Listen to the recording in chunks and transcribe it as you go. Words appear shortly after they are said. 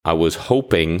I was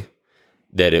hoping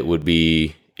that it would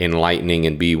be enlightening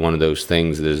and be one of those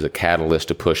things that is a catalyst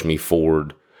to push me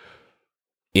forward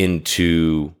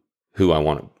into who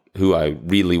I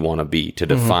really want to be, to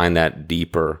define that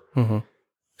deeper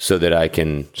so that I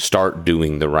can start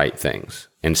doing the right things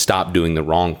and stop doing the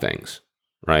wrong things,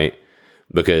 right?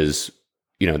 Because,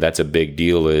 that's a big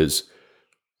deal is,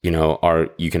 you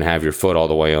can have your foot all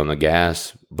the way on the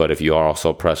gas, but if you are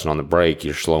also pressing on the brake,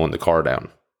 you're slowing the car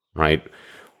down, right?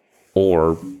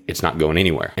 Or it's not going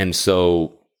anywhere. And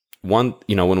so when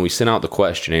we sent out the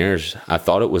questionnaires, I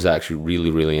thought it was actually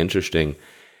really, really interesting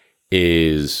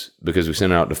is because we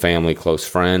sent it out to family, close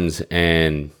friends,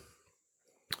 and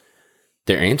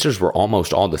their answers were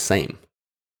almost all the same.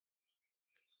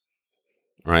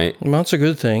 Right? Well, that's a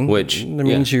good thing. Which that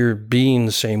means you're being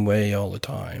the same way all the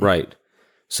time. Right.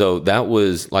 So that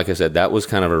was, like I said, that was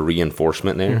kind of a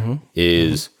reinforcement there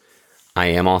is I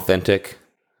am authentic.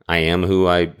 I am who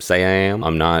I say I am.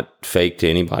 I'm not fake to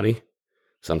anybody.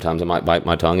 Sometimes I might bite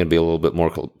my tongue and be a little bit more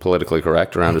politically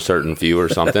correct around a certain view or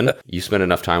something. You spend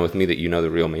enough time with me that you know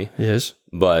the real me. Yes.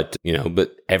 But,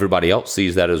 but everybody else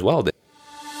sees that as well.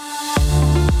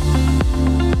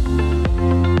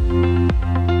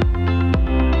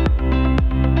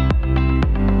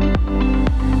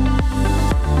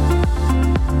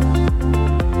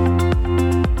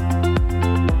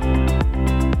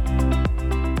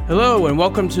 Hello, and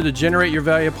welcome to the Generate Your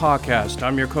Value podcast.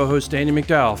 I'm your co-host, Andy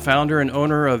McDowell, founder and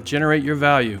owner of Generate Your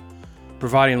Value,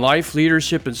 providing life,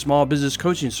 leadership, and small business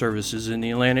coaching services in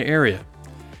the Atlanta area.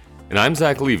 And I'm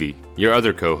Zach Levy, your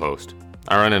other co-host.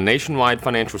 I run a nationwide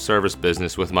financial service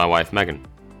business with my wife, Megan.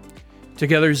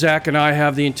 Together, Zach and I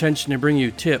have the intention to bring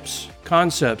you tips,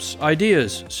 concepts,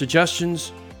 ideas,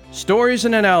 suggestions, stories,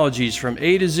 and analogies from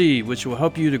A to Z, which will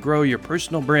help you to grow your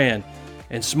personal brand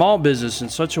and small business in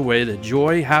such a way that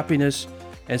joy, happiness,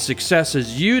 and success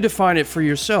as you define it for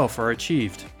yourself are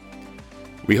achieved.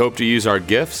 We hope to use our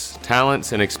gifts,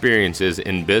 talents, and experiences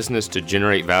in business to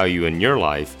generate value in your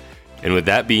life. And with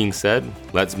that being said,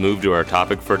 let's move to our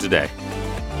topic for today.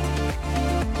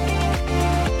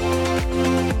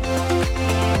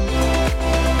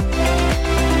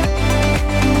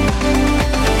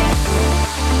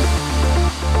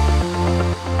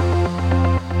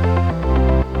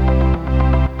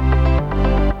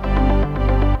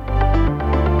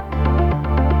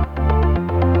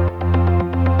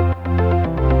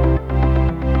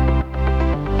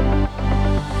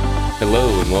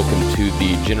 Welcome to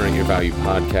the Generate Your Value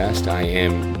podcast. I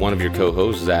am one of your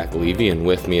co-hosts, Zach Levy, and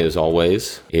with me, as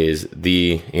always, is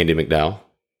the Andy McDowell.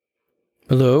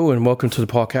 Hello, and welcome to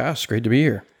the podcast. Great to be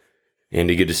here.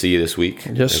 Andy, good to see you this week,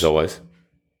 yes, as always.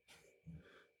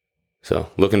 So,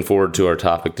 looking forward to our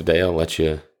topic today. I'll let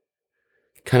you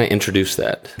kind of introduce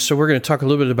that. So we're going to talk a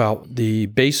little bit about the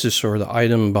basis or the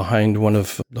item behind one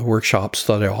of the workshops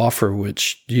that I offer,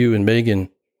 which you and Megan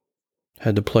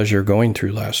had the pleasure of going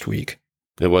through last week.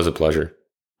 It was a pleasure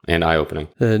and eye-opening.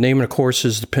 The name of the course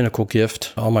is The Pinnacle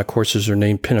Gift. All my courses are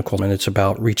named Pinnacle, and it's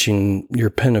about reaching your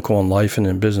pinnacle in life and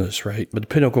in business, right? But the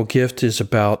Pinnacle Gift is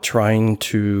about trying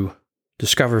to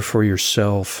discover for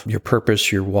yourself your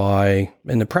purpose, your why.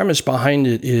 And the premise behind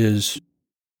it is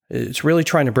it's really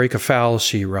trying to break a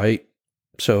fallacy, right?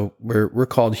 So we're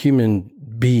called human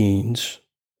beings,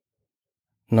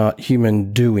 not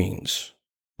human doings.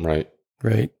 Right.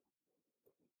 Right.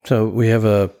 So we have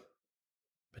a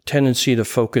tendency to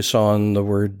focus on the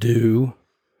word do.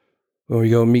 When we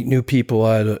go meet new people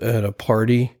at a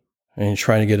party and you're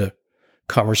trying to get a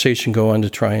conversation going to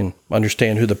try and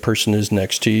understand who the person is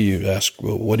next to you, you ask,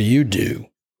 well, what do you do?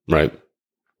 Right.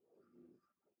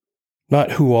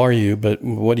 Not who are you, but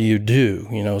what do you do?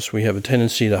 So we have a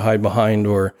tendency to hide behind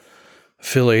or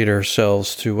affiliate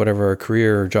ourselves to whatever our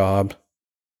career or job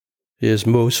is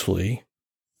mostly.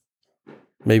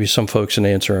 Maybe some folks can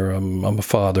answer, I'm a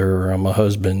father or I'm a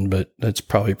husband, but that's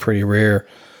probably pretty rare.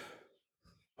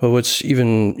 But what's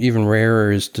even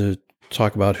rarer is to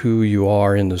talk about who you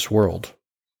are in this world.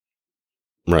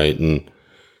 Right. And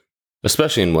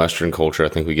especially in Western culture, I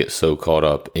think we get so caught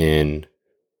up in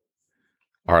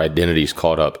our identities,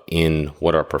 caught up in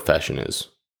what our profession is.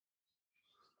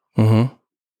 Mm-hmm.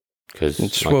 Because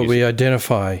it's what we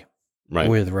identify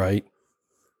with, right?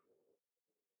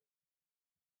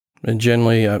 And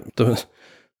generally, what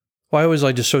I always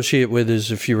like to associate with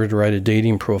is if you were to write a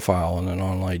dating profile on an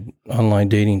online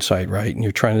dating site, right? And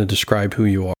you're trying to describe who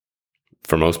you are.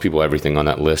 For most people, everything on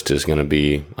that list is going to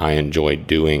be, I enjoy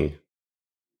doing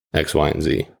X, Y, and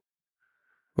Z.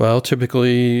 Well,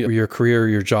 typically your career,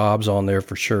 your job's on there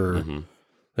for sure. Mm-hmm.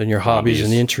 Then your hobbies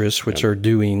and interests, which are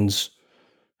doings,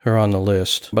 are on the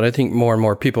list. But I think more and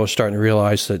more people are starting to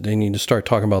realize that they need to start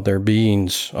talking about their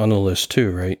beings on the list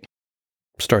too, right?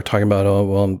 Start talking about, oh,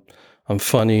 well, I'm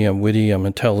funny, I'm witty, I'm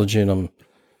intelligent, I'm,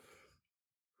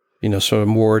 sort of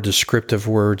more descriptive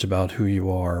words about who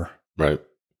you are. Right.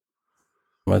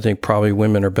 I think probably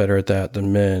women are better at that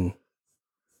than men.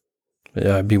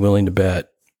 Yeah, I'd be willing to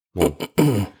bet. Well,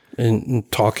 in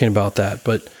talking about that.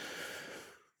 But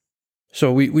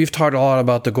so we've talked a lot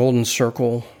about the golden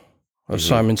circle of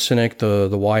Simon Sinek,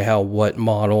 the why, how, what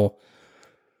model.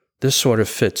 This sort of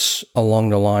fits along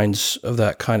the lines of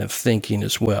that kind of thinking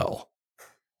as well.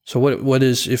 So what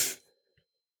is, if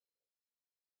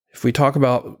we talk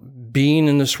about being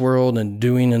in this world and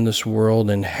doing in this world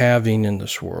and having in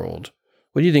this world,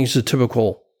 what do you think is the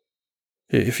typical,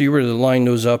 if you were to line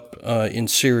those up in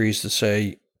series to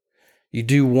say, you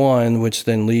do one, which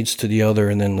then leads to the other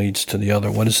and then leads to the other,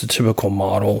 what is the typical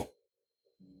model,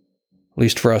 at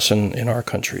least for us in our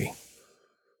country?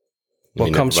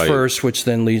 What comes first, which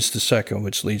then leads to second,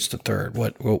 which leads to third?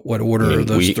 What order of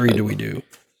those three do we do?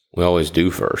 We always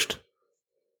do first.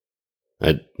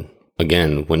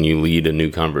 Again, when you lead a new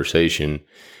conversation,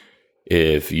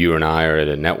 if you and I are at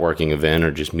a networking event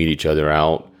or just meet each other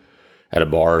out at a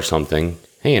bar or something,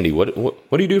 hey, Andy, what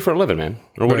do you do for a living, man?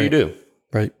 Or what do you do?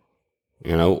 Right.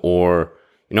 Or,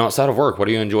 outside of work, what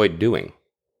do you enjoy doing?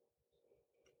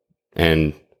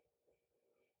 And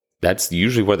that's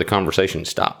usually where the conversation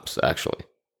stops, actually.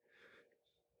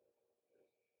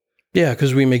 Yeah,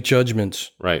 because we make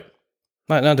judgments. Right.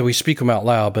 Not that we speak them out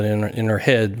loud, but in our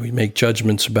head, we make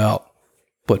judgments about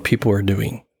what people are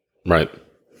doing. Right.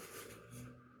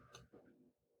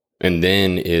 And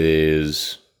then it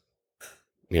is,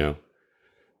 in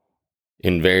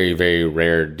very, very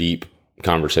rare, deep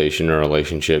conversation or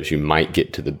relationships, you might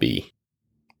get to the B.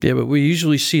 Yeah, but we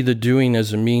usually see the doing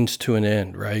as a means to an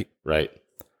end, right? Right.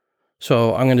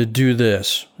 So I'm going to do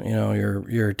this.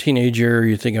 You're a teenager,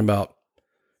 you're thinking about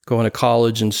going to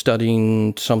college and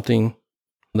studying something,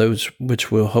 those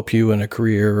which will help you in a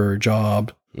career or a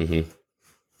job. Mm-hmm.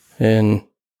 And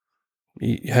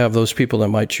you have those people that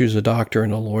might choose a doctor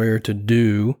and a lawyer to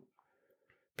do,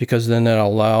 because then that'll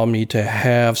allow me to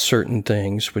have certain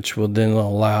things, which will then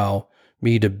allow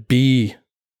me to be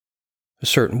a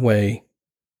certain way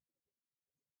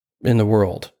in the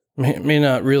world. I may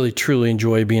not really truly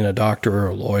enjoy being a doctor or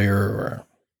a lawyer or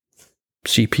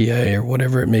CPA or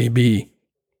whatever it may be,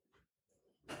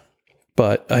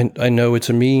 but I know it's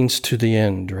a means to the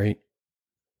end, right?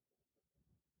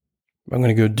 I'm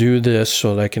going to go do this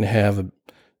so that I can have a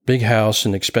big house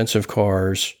and expensive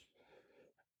cars,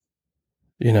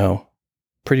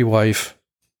 pretty wife.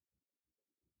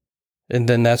 And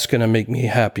then that's going to make me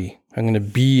happy. I'm going to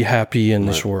be happy in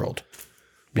this world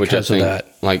because of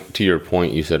that. Like to your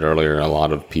point, you said earlier, a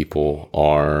lot of people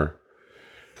are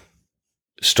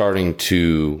starting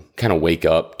to kind of wake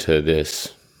up to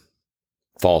this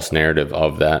false narrative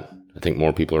of that. I think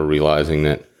more people are realizing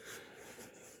that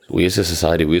we as a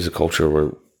society, we as a culture,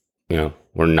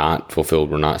 we're not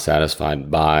fulfilled. We're not satisfied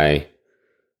by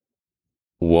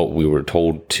what we were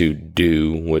told to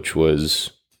do, which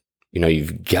was,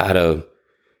 you've got to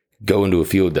go into a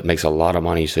field that makes a lot of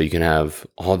money so you can have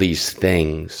all these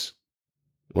things.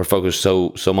 We're focused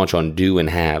so much on do and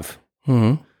have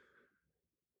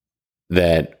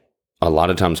that a lot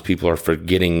of times people are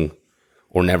forgetting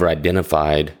or never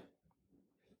identified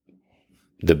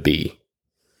the be.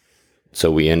 So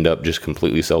we end up just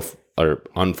completely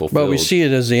unfulfilled. But we see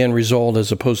it as the end result as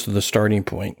opposed to the starting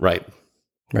point. Right.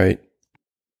 Right.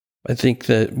 I think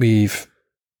that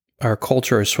our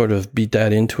culture has sort of beat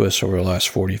that into us over the last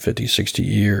 40, 50, 60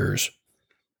 years.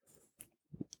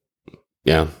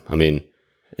 Yeah.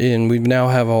 And we now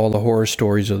have all the horror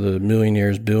stories of the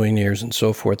millionaires, billionaires, and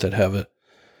so forth that have a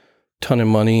ton of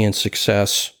money and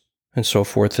success and so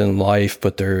forth in life,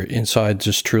 but they're inside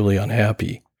just truly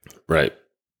unhappy. Right.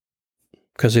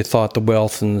 Because they thought the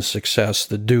wealth and the success,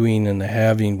 the doing and the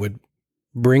having would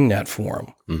bring that for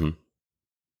them. Mm-hmm.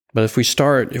 But if we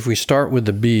start with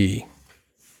the be,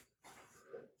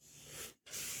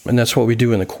 and that's what we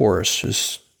do in the course,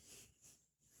 is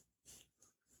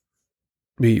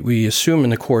we assume in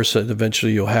the course that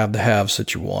eventually you'll have the haves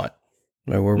that you want.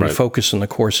 Right? Where we focus on the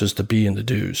course is the be and the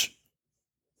do's.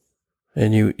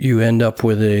 And you end up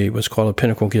with what's called a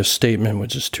pinnacle gift statement,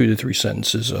 which is 2 to 3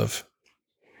 sentences of,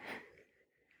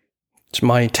 it's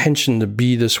my intention to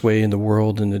be this way in the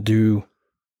world and to do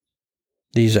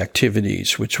these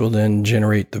activities, which will then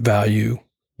generate the value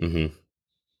in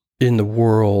the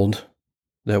world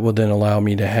that will then allow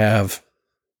me to have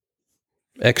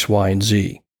X, Y, and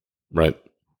Z. Right.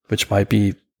 Which might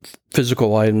be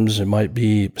physical items, it might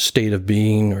be state of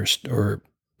being or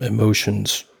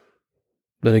emotions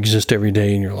that exist every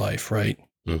day in your life, right?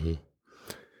 Mm-hmm.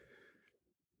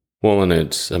 Well, and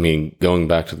it's, I mean, going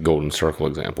back to the golden circle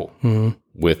example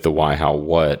with the why, how,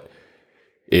 what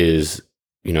is,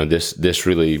 you know, this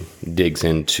really digs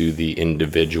into the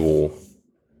individual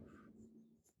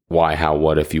why, how,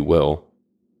 what, if you will,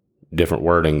 different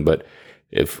wording. But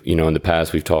if, you know, in the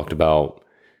past we've talked about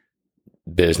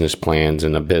business plans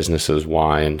and a business's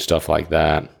why and stuff like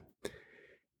that.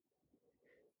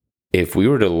 If we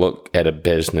were to look at a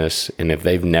business and if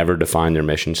they've never defined their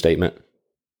mission statement,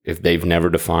 if they've never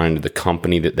defined the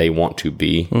company that they want to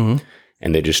be,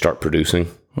 and they just start producing.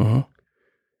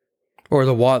 Or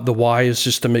the why is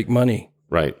just to make money.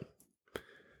 Right.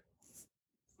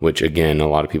 Which, again, a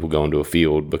lot of people go into a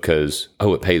field because,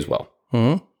 it pays well.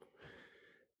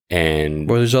 And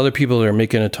or there's other people that are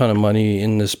making a ton of money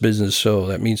in this business, so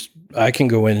that means I can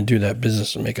go in and do that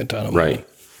business and make a ton of money. Right.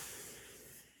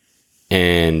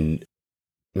 And,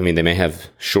 I mean, they may have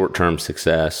short-term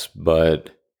success,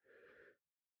 but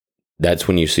that's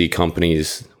when you see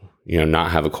companies, you know,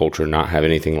 not have a culture, not have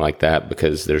anything like that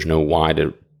because there's no why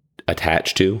to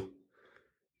attach to.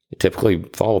 It typically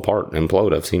fall apart and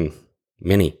implode. I've seen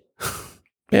many.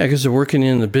 Yeah, because they're working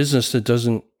in the business that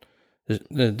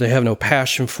they have no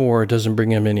passion for. It doesn't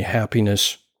bring them any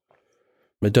happiness.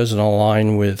 It doesn't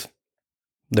align with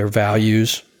their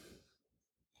values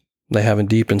they haven't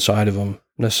deep inside of them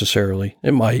necessarily.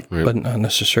 It might, but not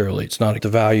necessarily. It's not like the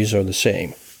values are the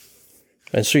same.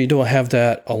 And so you don't have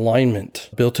that alignment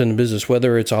built in the business,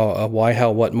 whether it's a why,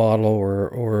 how, what model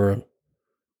or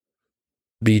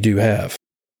be, do, have.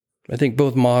 I think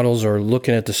both models are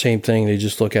looking at the same thing. They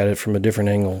just look at it from a different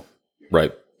angle.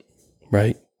 Right.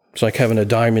 Right? It's like having a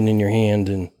diamond in your hand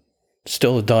and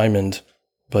still a diamond,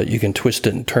 but you can twist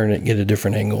it and turn it and get a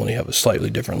different angle and you have a slightly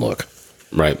different look.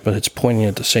 Right. But it's pointing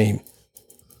at the same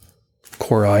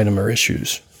core item or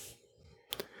issues.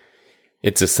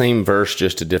 It's the same verse,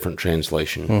 just a different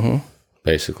translation,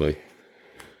 basically.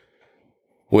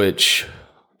 Which,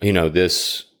 you know,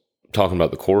 this, talking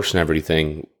about the course and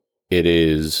everything, it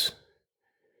is,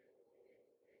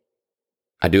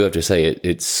 I do have to say,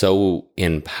 it's so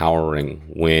empowering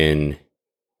when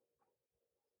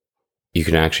you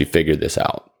can actually figure this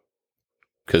out.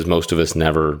 Because most of us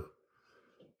never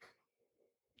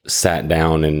sat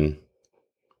down and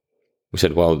we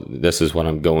said, well, this is what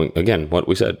I'm going, again, what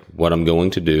we said, what I'm going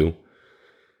to do,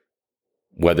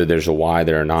 whether there's a why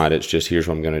there or not, it's just, here's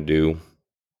what I'm going to do.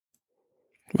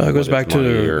 Well, it goes back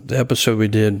to the episode we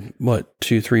did,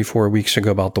 2, 3, 4 weeks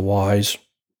ago about the whys.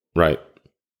 Right.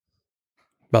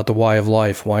 About the why of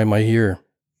life. Why am I here?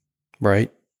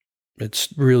 Right? It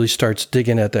really starts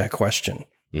digging at that question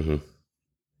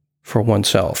for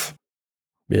oneself.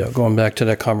 Yeah, going back to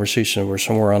that conversation, we're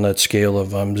somewhere on that scale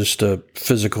of I'm just a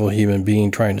physical human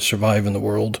being trying to survive in the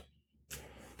world,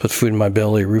 put food in my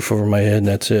belly, roof over my head, and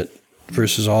that's it.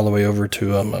 Versus all the way over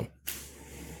to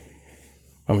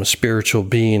I'm a spiritual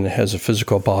being that has a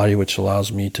physical body, which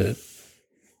allows me to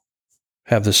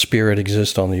have the spirit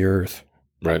exist on the earth.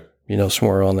 Right. You know,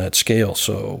 somewhere on that scale.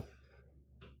 So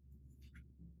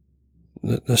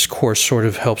this course sort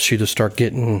of helps you to start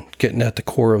getting at the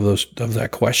core of that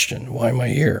question. Why am I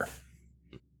here?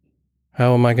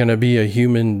 How am I going to be a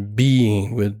human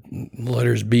being with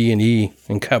letters B and E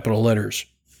in capital letters?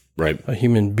 Right. A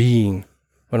human being.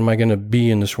 What am I going to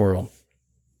be in this world?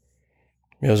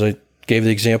 As I gave the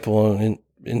example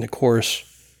in the course,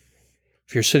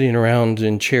 if you're sitting around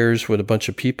in chairs with a bunch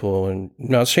of people and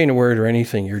not saying a word or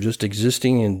anything, you're just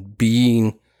existing and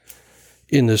being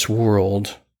in this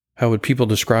world, how would people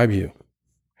describe you?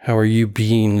 How are you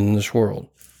being in this world?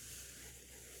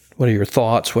 What are your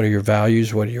thoughts? What are your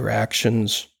values? What are your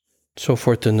actions? So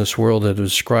forth in this world that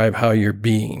describe how you're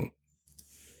being.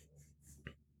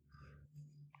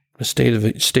 The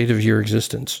state of your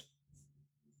existence.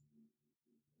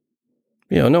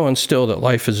 You know, knowing still that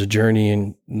life is a journey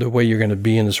and the way you're going to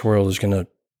be in this world is going to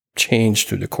change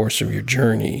through the course of your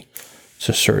journey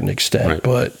to a certain extent. Right.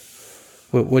 But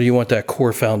what do you want that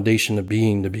core foundation of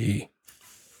being to be?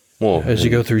 Well, as you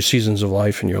go through seasons of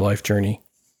life in your life journey.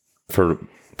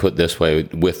 Put this way,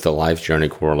 with the life journey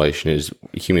correlation is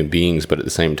human beings, but at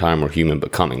the same time, we're human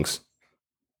becomings.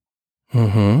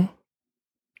 Mm-hmm.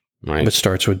 Right. It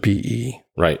starts with BE.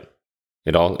 Right.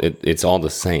 It's all the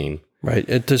same. Right.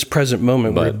 At this present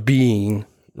moment, we're being.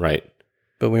 Right.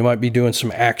 But we might be doing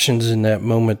some actions in that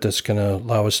moment that's going to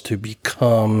allow us to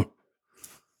become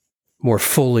more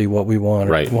fully what we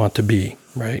want to be.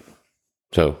 Right.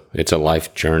 So it's a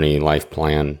life journey, life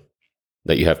plan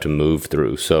that you have to move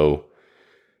through. So,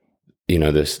 you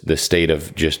know, the state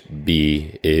of just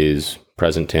be is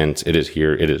present tense. It is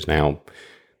here. It is now.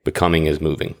 becoming is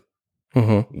moving,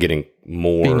 getting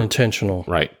more. Being intentional.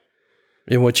 Right.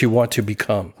 In what you want to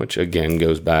become. Which again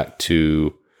goes back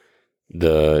to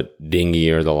the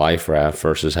dinghy or the life raft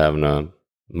versus having a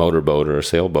motorboat or a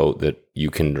sailboat that you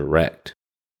can direct.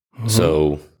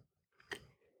 So,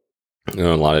 a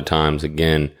lot of times,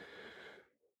 again,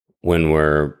 when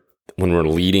we're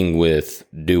leading with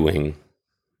doing,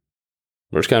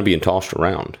 we're just kind of being tossed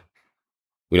around.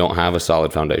 We don't have a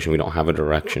solid foundation. We don't have a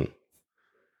direction,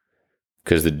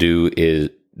 because the do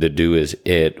is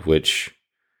it, which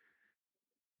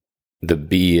the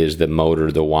B is the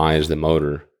motor, the Y is the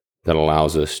motor that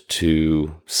allows us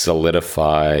to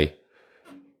solidify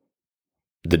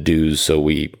the do's, so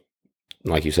we,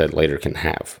 like you said, later can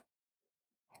have.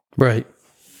 Right.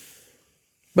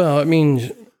 Well, I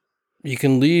mean, you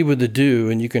can lead with the do,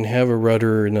 and you can have a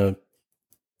rudder and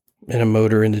a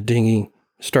motor in the dinghy,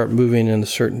 start moving in a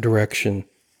certain direction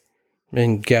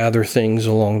and gather things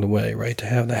along the way, right? To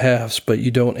have the haves, but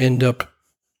you don't end up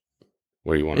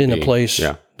where you want to be, in a place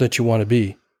that you want to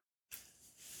be.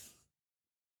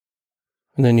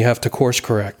 And then you have to course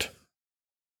correct,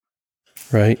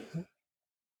 right?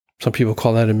 Some people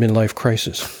call that a midlife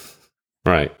crisis.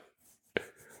 Right.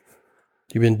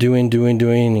 You've been doing,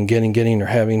 and getting, or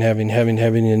having,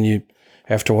 and you,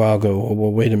 after a while, go, oh,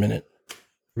 well, wait a minute.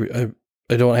 I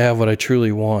don't have what I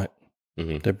truly want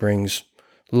that brings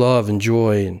love and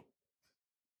joy and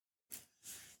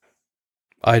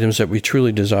items that we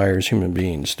truly desire as human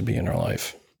beings to be in our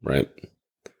life. Right.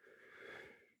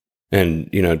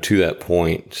 And, to that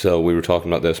point, so we were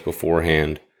talking about this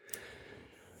beforehand.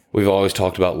 We've always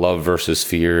talked about love versus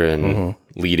fear and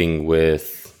leading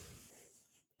with,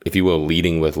 if you will,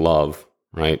 leading with love,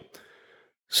 right?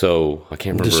 So I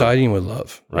can't remember. Deciding with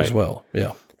love as well.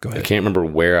 Yeah, go ahead. I can't remember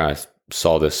where I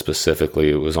saw this specifically.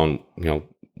 It was on,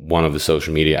 one of the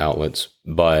social media outlets,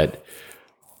 but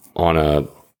on a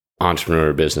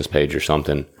entrepreneur business page or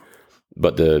something.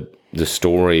 But the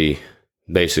story,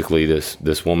 basically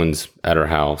this woman's at her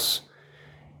house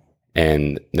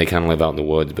and they kind of live out in the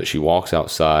woods, but she walks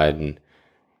outside and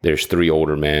there's 3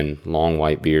 older men, long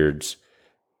white beards,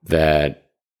 that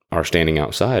are standing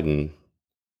outside, and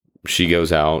she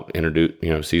goes out,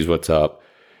 sees what's up,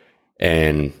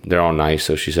 and they're all nice.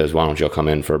 So she says, why don't y'all come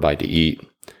in for a bite to eat?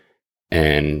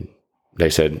 And they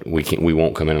said, we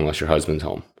won't come in unless your husband's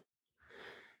home.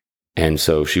 And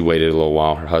so she waited a little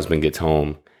while. Her husband gets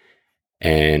home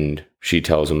and she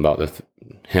tells him about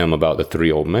the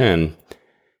 3 old men.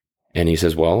 And he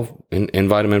says, well,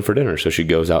 invite him in for dinner. So she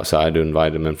goes outside to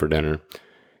invite him in for dinner.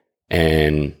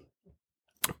 And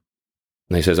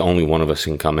they says, only one of us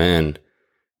can come in.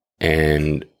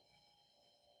 And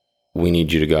we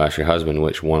need you to go ask your husband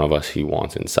which one of us he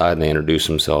wants inside. And they introduce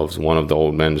themselves. One of the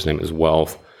old men's name is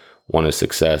Wealth. One is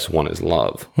Success. One is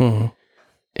Love.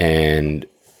 And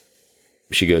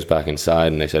she goes back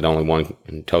inside and they said only one,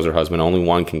 and tells her husband only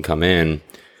one can come in.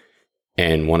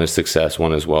 And one is Success,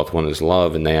 one is Wealth, one is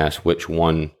Love. And they ask which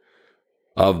one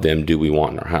of them do we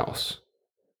want in our house?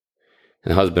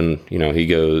 And the husband,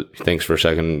 he thinks for a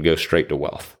second and goes straight to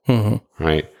Wealth.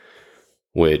 Right?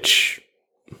 Which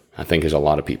I think is a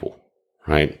lot of people.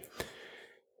 Right?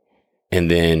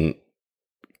 And then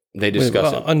they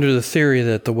discuss it. Under the theory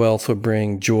that the wealth would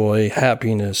bring joy,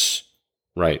 happiness.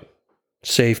 Right.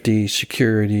 Safety,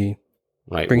 security.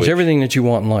 Right. Brings everything that you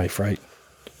want in life, right?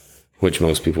 Which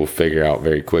most people figure out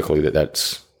very quickly that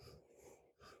that's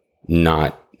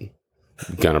not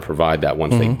going to provide that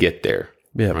once they get there.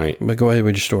 Yeah. Right. But go ahead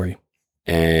with your story.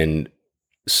 And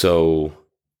so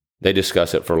they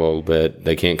discuss it for a little bit.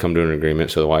 They can't come to an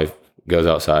agreement. So the wife goes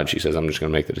outside. She says, I'm just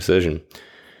going to make the decision.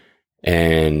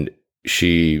 And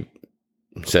she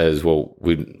says, well,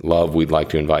 we'd like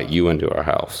to invite you into our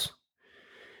house.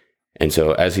 And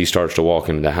so as he starts to walk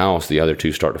into the house, the other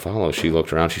 2 start to follow. She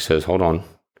looks around. She says, hold on.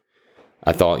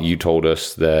 I thought you told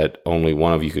us that only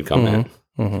one of you could come in.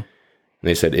 And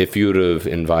they said, if you would have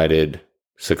invited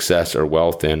Success or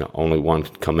Wealth in, only one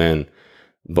could come in.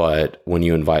 But when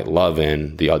you invite Love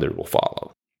in, the other will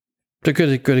follow. It's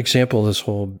a good example of this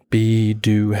whole be,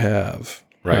 do, have.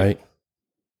 Right?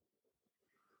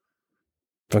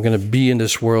 If I'm going to be in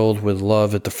this world with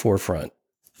love at the forefront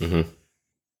and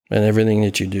everything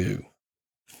that you do,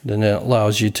 then that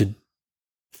allows you to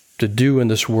do in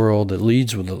this world that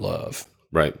leads with the love.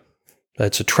 Right.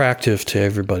 That's attractive to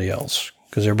everybody else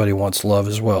because everybody wants love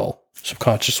as well,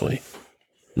 subconsciously.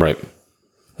 Right.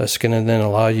 That's going to then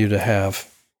allow you to have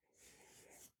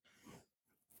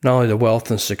not only the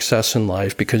wealth and success in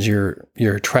life because you're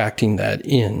attracting that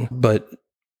in, but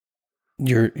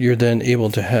you're then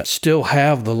able to still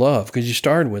have the love because you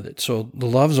started with it. So the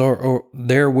loves are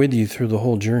there with you through the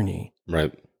whole journey.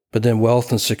 Right. but then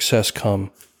wealth and success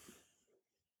come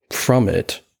from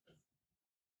it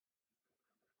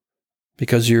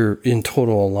because you're in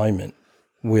total alignment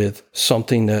with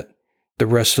something that the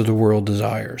rest of the world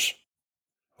desires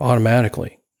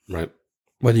automatically, Right.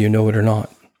 whether you know it or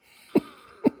not.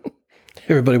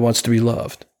 Everybody wants to be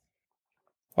loved.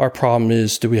 Our problem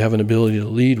is, do we have an ability to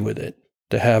lead with it,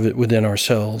 to have it within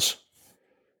ourselves,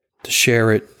 to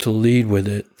share it, to lead with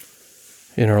it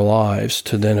in our lives,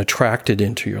 to then attract it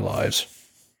into your lives,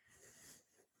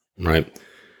 Right.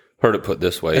 Heard it put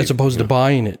this way. as opposed to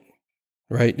buying it,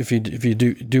 right? If you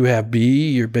do have B,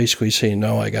 you're basically saying,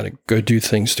 no, I got to go do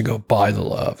things to go buy the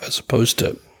love, as opposed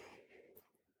to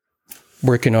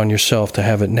working on yourself to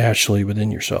have it naturally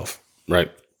within yourself.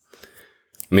 Right.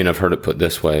 I mean, I've heard it put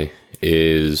this way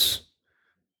is,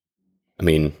 I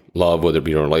mean, love, whether it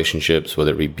be relationships,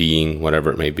 whether it be being,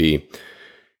 whatever it may be,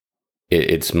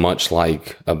 it's much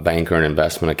like a bank or an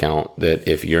investment account that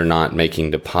if you're not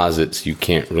making deposits, you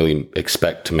can't really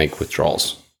expect to make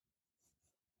withdrawals.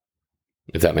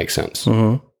 If that makes sense.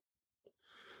 Mm-hmm.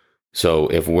 So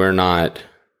if we're not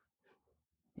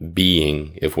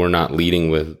being, if we're not leading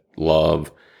with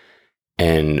love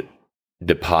and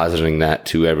depositing that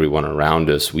to everyone around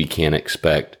us, we can't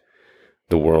expect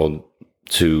the world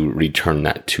to return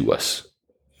that to us.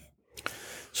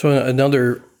 So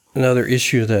another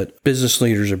issue that business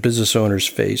leaders or business owners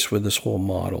face with this whole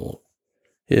model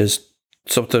is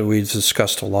something we've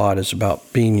discussed a lot, is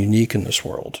about being unique in this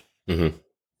world. Mm-hmm.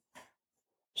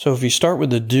 So if you start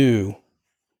with the do,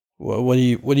 what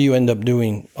do you end up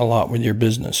doing a lot with your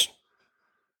business?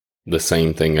 The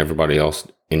same thing everybody else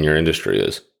in your industry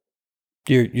is.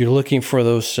 You're looking for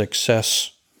those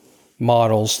success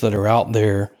models that are out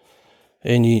there,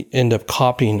 and you end up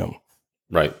copying them.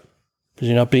 Right. Because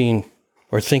you're not being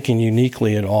or thinking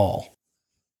uniquely at all.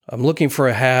 I'm looking for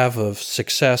a have of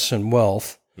success and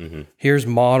wealth. Mm-hmm. Here's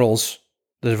models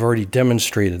that have already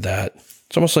demonstrated that.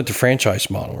 It's almost like the franchise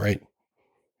model, right?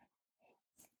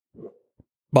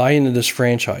 Buy into this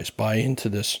franchise, buy into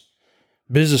this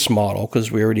business model,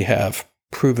 because we already have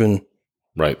proven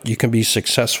Right. you can be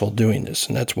successful doing this.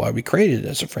 And that's why we created it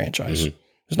as a franchise. Mm-hmm.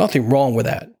 There's nothing wrong with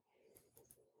that.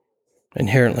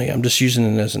 Inherently, I'm just using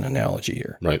it as an analogy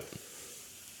here. Right.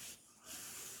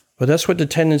 But that's what the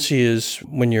tendency is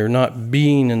when you're not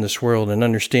being in this world and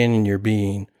understanding your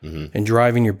being, Mm-hmm. and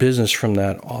driving your business from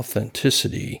that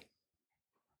authenticity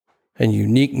and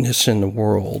uniqueness in the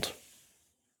world.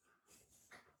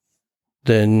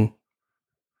 Then,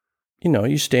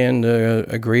 you stand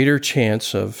a greater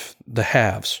chance of the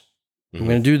haves. Mm-hmm. I'm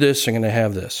going to do this, I'm going to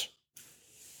have this.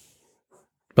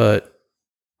 But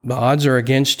the odds are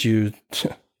against you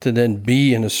to then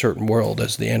be in a certain world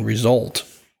as the end result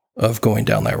of going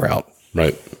down that route.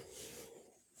 Right.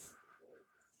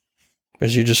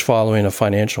 Because you're just following a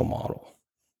financial model.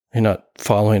 You're not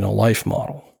following a life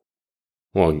model.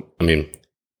 Well, I mean,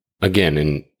 again,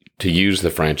 and to use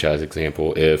the franchise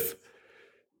example,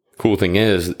 cool thing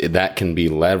is that can be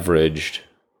leveraged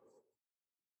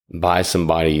by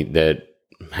somebody that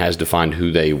has defined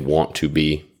who they want to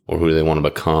be or who they want to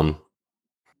become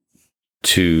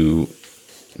to,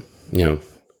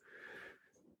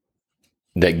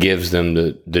 that gives them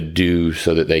the do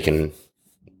so that they can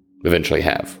eventually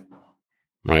have,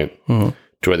 right? Mm-hmm.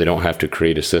 To where they don't have to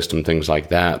create a system, things like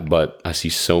that. But I see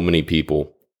so many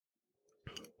people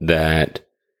that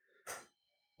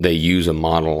they use a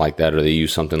model like that, or they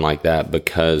use something like that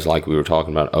because, like we were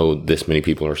talking about, this many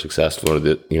people are successful, or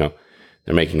that,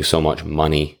 they're making so much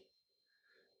money.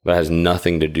 But it has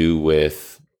nothing to do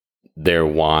with their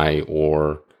why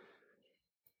or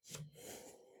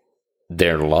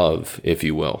their love, if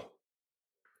you will.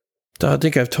 I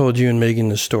think I've told you and Megan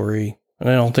the story, and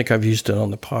I don't think I've used it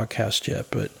on the podcast yet,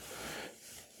 but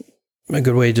a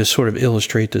good way to sort of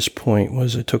illustrate this point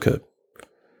was I took a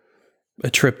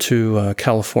trip to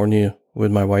California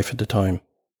with my wife at the time,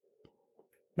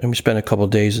 and we spent a couple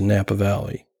of days in Napa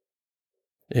Valley.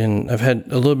 And I've had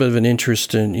a little bit of an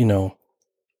interest in,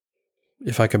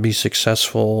 if I could be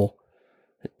successful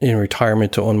in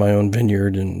retirement to own my own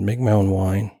vineyard and make my own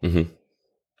wine. Mm-hmm.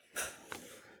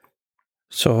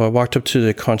 So I walked up to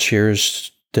the concierge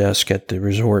desk at the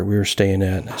resort we were staying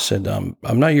at, and I said, I'm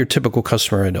not your typical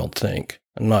customer, I don't think.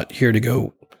 I'm not here to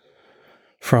go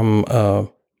from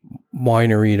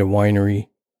winery to winery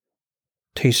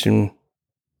tasting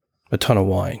a ton of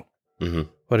wine. Mm-hmm.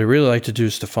 What I'd really like to do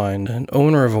is to find an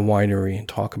owner of a winery and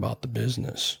talk about the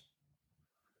business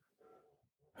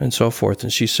and so forth.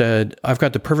 And she said, I've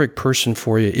got the perfect person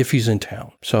for you if he's in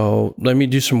town. So let me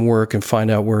do some work and find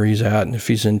out where he's at and if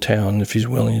he's in town and if he's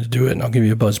willing to do it, and I'll give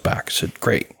you a buzz back. I said,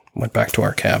 great. Went back to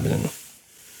our cabin and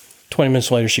 20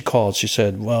 minutes later, she called. She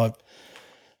said, well,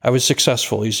 I was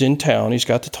successful. He's in town. He's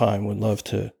got the time. Would love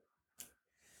to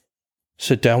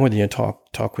sit down with you and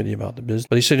talk with you about the business.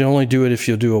 But he said, he'll only do it if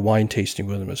you'll do a wine tasting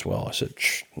with him as well. I said,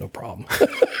 no problem.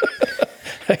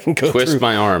 I can go Twist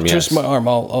my arm, yes. Twist my arm.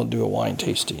 I'll do a wine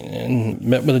tasting. And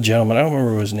met with a gentleman. I don't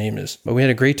remember what his name is. But we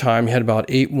had a great time. He had about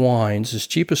 8 wines. His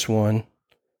cheapest one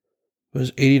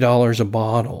was $80 a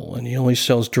bottle. And he only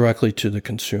sells directly to the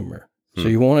consumer. So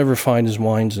you won't ever find his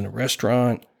wines in a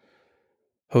restaurant,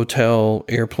 hotel,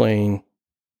 airplane,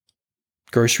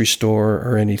 grocery store,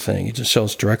 or anything. He just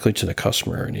sells directly to the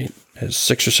customer. And he has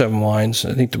 6 or 7 wines.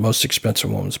 I think the most expensive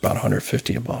one was about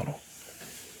 $150 a bottle.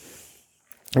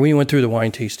 And we went through the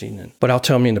wine tasting, but I'll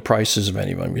tell me the prices of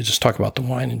any of them. You just talk about the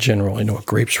wine in general. I know what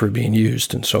grapes were being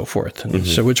used and so forth. And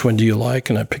so which one do you like?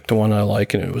 And I picked the one I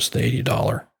like, and it was the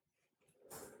 $80.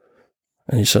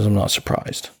 And he says, I'm not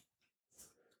surprised.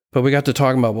 But we got to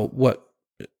talking about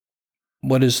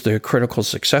what is the critical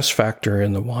success factor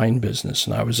in the wine business.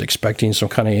 And I was expecting some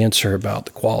kind of answer about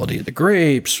the quality of the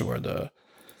grapes or the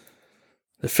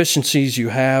efficiencies you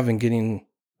have in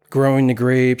growing the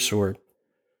grapes or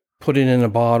putting it in a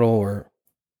bottle or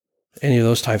any of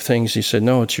those type things. He said,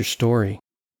 no, it's your story.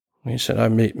 And he said, I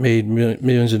made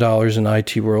millions of dollars in the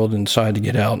IT world and decided to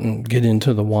get out and get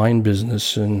into the wine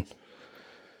business. And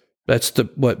that's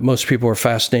what most people are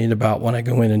fascinated about when I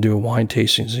go in and do a wine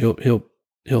tasting.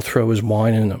 He'll throw his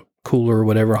wine in a cooler or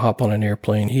whatever, hop on an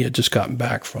airplane. He had just gotten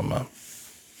back from a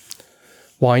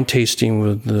wine tasting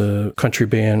with the country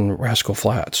band Rascal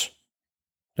Flatts.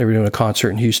 They were doing a concert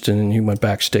in Houston, and he went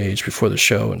backstage before the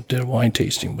show and did a wine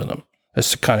tasting with them.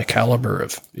 That's the kind of caliber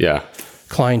of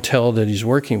clientele that he's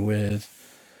working with.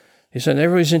 He said,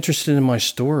 everybody's interested in my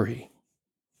story.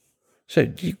 He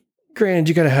said, granted,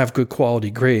 you got to have good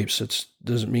quality grapes. That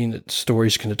doesn't mean that the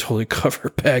story's going to totally cover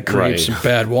bad grapes and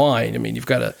bad wine. I mean, you've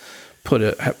got to put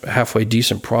a halfway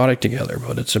decent product together,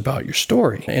 but it's about your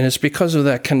story. And it's because of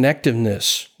that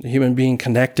connectiveness, the human being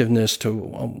connectiveness to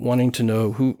wanting to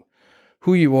know who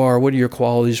you are, what are your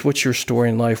qualities, what's your story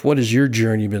in life, what has your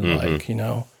journey been like, you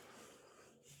know?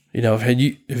 You know,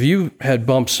 if you had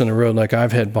bumps in the road like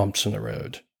I've had bumps in the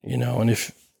road, you know, and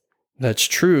if that's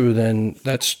true, then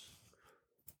that's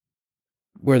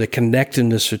where the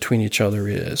connectedness between each other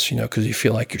is, you know, because you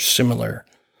feel like you're similar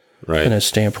in a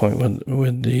standpoint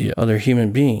with the other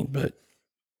human being. But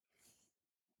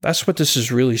that's what this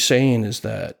is really saying, is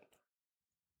that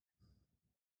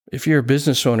if you're a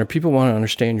business owner, people want to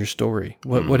understand your story.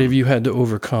 What have you had to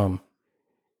overcome?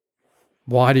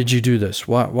 Why did you do this?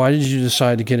 Why did you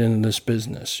decide to get into this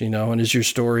business? You know, and is your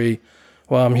story,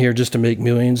 well, I'm here just to make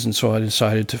millions, and so I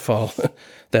decided to follow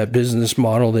that business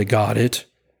model. They got it.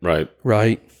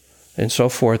 Right. And so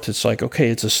forth. It's like, okay,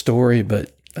 it's a story,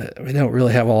 but we don't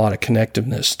really have a lot of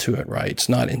connectiveness to it, right? It's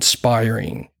not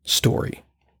inspiring story.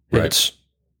 It's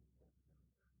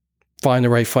find the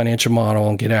right financial model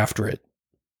and get after it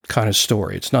kind of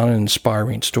story. It's not an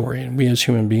inspiring story. And we as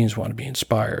human beings want to be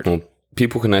inspired. Well,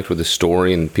 people connect with the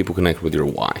story, and people connect with your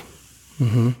why.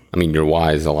 I mean, your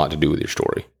why has a lot to do with your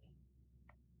story.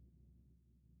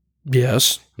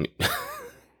 Yes.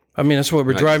 I mean, that's what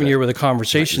we're driving here with the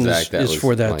conversation is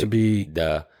for that to be.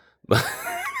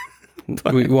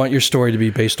 We want your story to be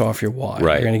based off your why.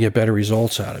 You're going to get better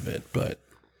results out of it. But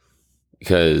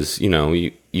because, you know,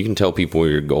 you can tell people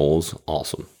your goals,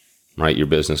 awesome, right? Your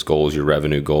business goals, your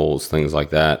revenue goals, things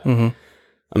like that. I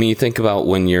mean, you think about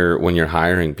when you're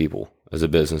hiring people as a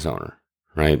business owner,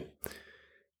 right?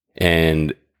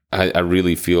 And I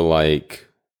really feel like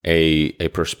a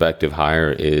prospective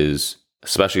hire is,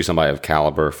 especially somebody of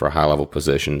caliber for a high level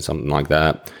position, something like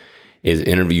that, is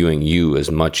interviewing you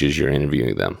as much as you're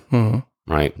interviewing them,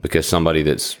 right? Because somebody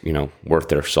that's, you know, worth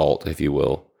their salt, if you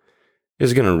will,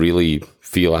 is going to really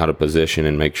feel out of position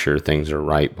and make sure things are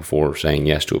right before saying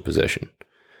yes to a position.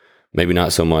 Maybe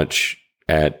not so much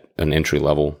at an entry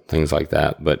level, things like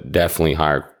that, but definitely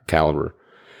higher caliber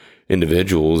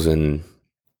individuals. And,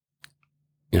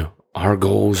 you know, our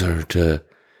goals are to,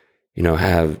 you know,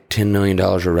 have $10 million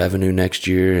of revenue next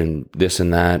year and this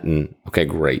and that. And okay,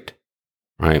 great.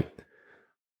 Right.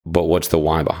 But what's the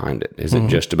why behind it? Is it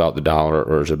just about the dollar,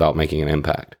 or is it about making an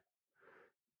impact?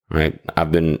 Right.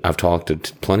 I've talked to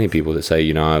plenty of people that say,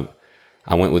 you know,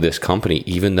 I went with this company,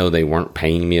 even though they weren't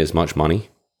paying me as much money,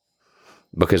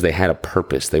 because they had a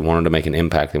purpose. They wanted to make an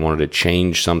impact. They wanted to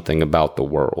change something about the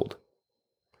world,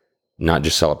 not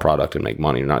just sell a product and make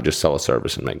money, or not just sell a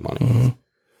service and make money.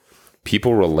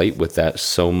 People relate with that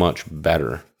so much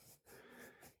better.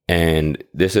 And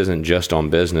this isn't just on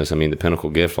business. I mean, the Pinnacle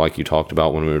Gift, like you talked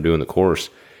about when we were doing the course,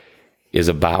 is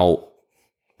about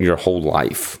your whole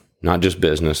life, not just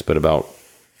business, but about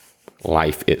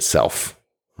life itself,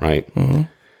 right? Mm-hmm.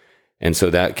 And so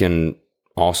that can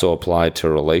also apply to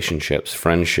relationships,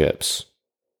 friendships,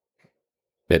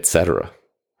 etc.,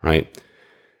 right?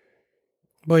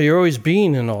 Well, you're always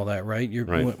being in all that, right?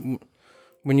 Right.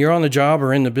 When you're on the job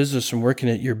or in the business and working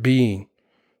it, you're being.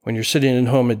 When you're sitting at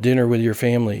home at dinner with your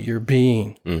family, you're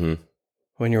being. Mm-hmm.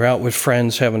 When you're out with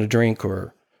friends having a drink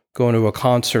or going to a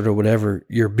concert or whatever,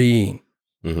 you're being.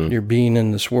 Mm-hmm. You're being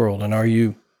in this world. And are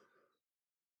you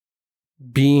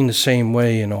being the same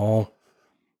way in all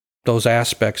those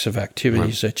aspects of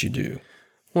activities that you do?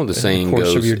 Well, the saying course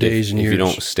goes, of your days and if you years.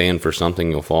 don't stand for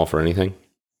something, you'll fall for anything,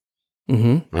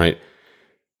 Mm-hmm. right?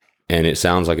 And it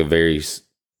sounds like a very,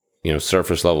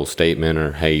 surface level statement,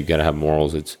 or hey, you've got to have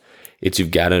morals. It's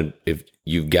you've got to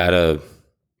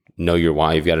know your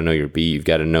why, you've got to know your be, you've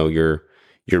got to know your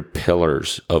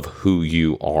pillars of who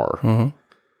you are, Mm-hmm.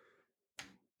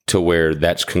 to where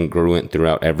that's congruent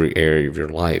throughout every area of your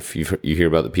life. You hear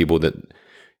about the people that,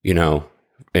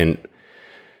 and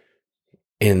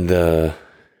in the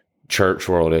church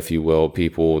world, if you will,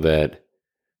 people that,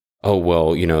 oh,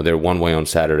 well, they're one way on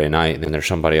Saturday night and then there's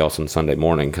somebody else on Sunday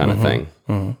morning kind of thing.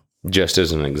 Mm-hmm. Just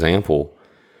as an example,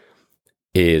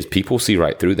 is people see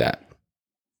right through that.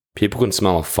 People can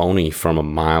smell a phony from a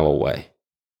mile away,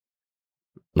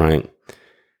 right?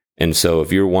 And so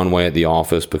if you're one way at the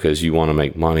office because you want to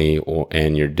make money,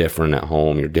 and you're different at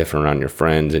home, you're different around your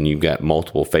friends, and you've got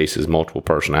multiple faces, multiple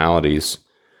personalities,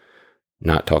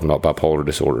 not talking about bipolar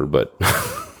disorder, but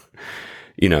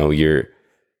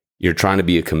you're trying to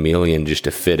be a chameleon just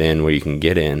to fit in where you can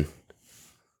get in.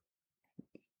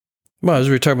 Well, as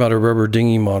we were talking about a rubber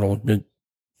dinghy model,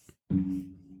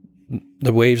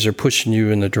 the waves are pushing you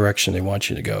in the direction they want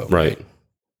you to go. Right.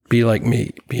 Be like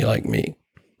me. Be like me.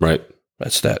 Right.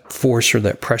 That's that force or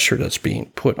that pressure that's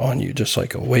being put on you, just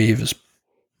like a wave is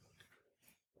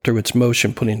through its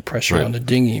motion putting pressure Right. on the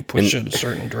dinghy, push it a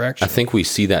certain direction. I think we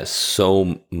see that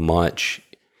so much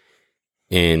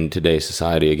in today's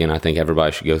society. Again, I think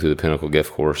everybody should go through the Pinnacle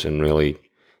Gift course and really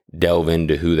delve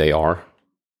into who they are,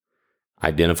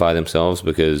 identify themselves,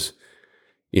 because,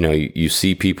 you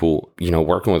see people,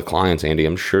 working with clients, Andy,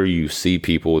 I'm sure you see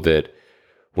people that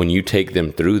when you take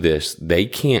them through this, they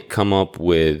can't come up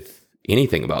with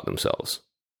anything about themselves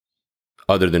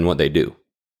other than what they do,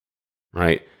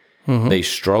 right? Mm-hmm. They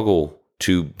struggle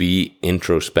to be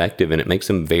introspective, and it makes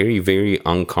them very, very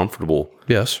uncomfortable.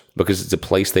 Yes. Because it's a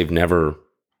place they've never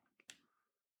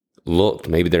looked.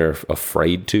 Maybe they're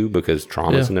afraid to because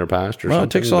trauma's in their past or something. Well,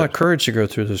 it takes a lot of courage to go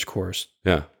through this course.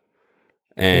 Yeah.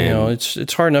 And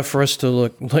it's hard enough for us to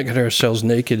look at ourselves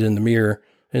naked in the mirror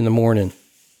in the morning.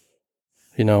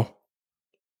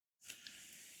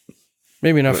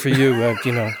 Maybe not for you,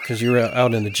 because you're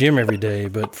out in the gym every day.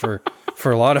 But for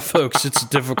a lot of folks, it's a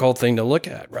difficult thing to look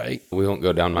at, right? we won't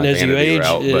go down my And as you vanity age,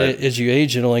 route, but as you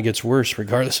age, it only gets worse,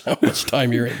 regardless of how much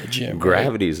time you're in the gym. Right?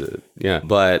 gravity's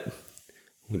but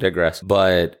we digress.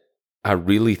 But I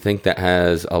really think that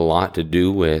has a lot to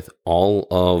do with all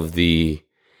of the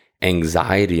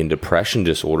anxiety and depression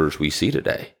disorders we see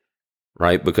today,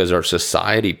 right? Because our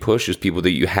society pushes people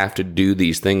that you have to do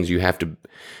these things, you have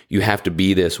to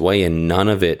be this way, and none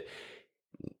of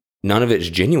it's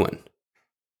genuine.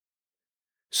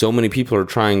 So many people are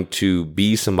trying to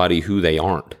be somebody who they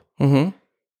aren't, Mm-hmm.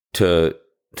 to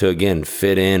again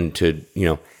fit in, to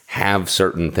have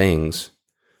certain things.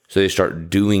 So they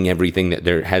start doing everything that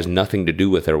has nothing to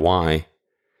do with their why.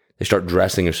 They start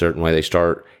dressing a certain way. They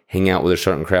start hanging out with a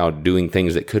certain crowd, doing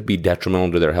things that could be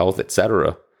detrimental to their health,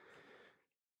 etc.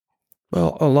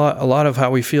 Well, a lot of how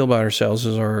we feel about ourselves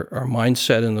is our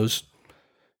mindset and those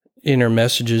inner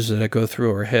messages that go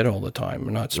through our head all the time.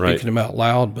 We're not speaking them out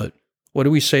loud, but what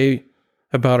do we say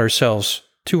about ourselves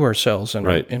to ourselves in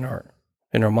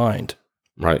our mind?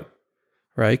 Right.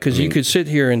 Right? Because you could sit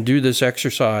here and do this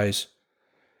exercise,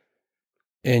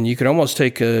 and you could almost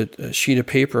take a sheet of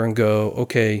paper and go,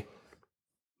 okay,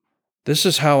 this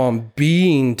is how I'm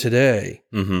being today,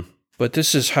 but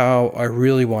this is how I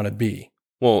really want to be.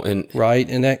 Well, and right,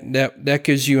 and that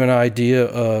gives you an idea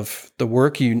of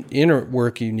the inner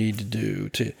work you need to do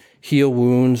to heal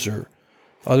wounds or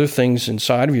other things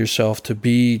inside of yourself to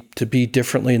be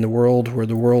differently in the world, where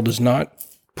the world is not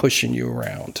pushing you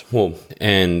around. Well,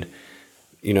 and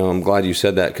I'm glad you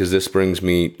said that, because this brings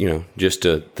me, just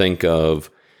to think of,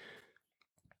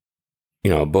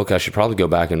 a book I should probably go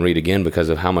back and read again because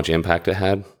of how much impact it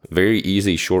had. Very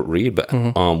easy, short read, but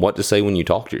What to Say When You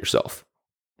Talk to Yourself.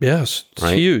 Yes, it's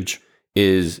right? huge.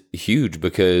 Is huge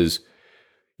because,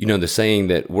 the saying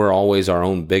that we're always our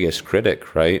own biggest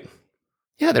critic, right?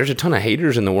 Yeah, there's a ton of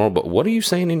haters in the world, but what are you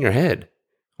saying in your head?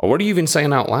 Or what are you even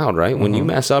saying out loud, right? When you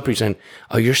mess up, you're saying,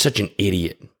 oh, you're such an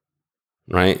idiot,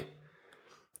 right?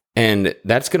 And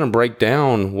that's going to break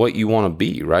down what you want to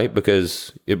be, right?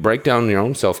 Because it breaks down your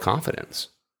own self-confidence.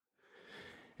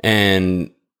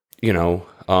 And,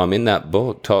 in that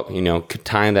book,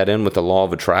 tying that in with the law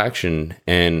of attraction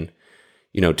and,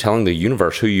 telling the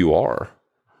universe who you are,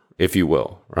 if you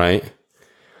will, right?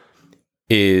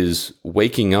 Is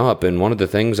waking up. And one of the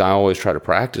things I always try to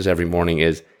practice every morning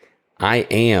is I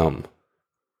am,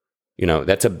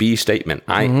 that's a B statement.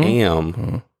 I am.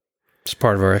 Mm-hmm. It's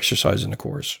part of our exercise in the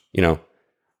course.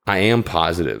 I am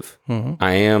positive.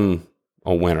 I am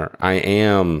a winner. I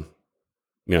am,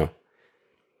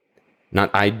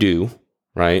 not I do,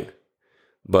 right?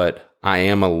 But I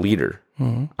am a leader.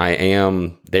 I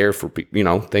am there for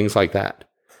people, things like that.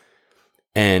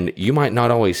 And you might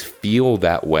not always feel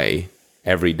that way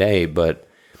every day, but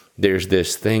there's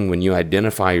this thing when you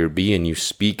identify your B and you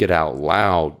speak it out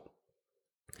loud,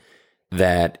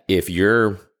 that if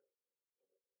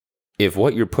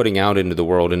what you're putting out into the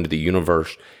world, into the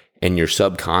universe, and your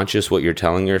subconscious, what you're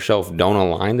telling yourself, don't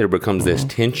align, there becomes this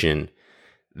tension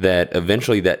that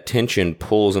eventually that tension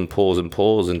pulls and pulls and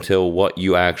pulls until what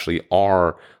you actually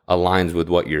are aligns with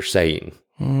what you're saying.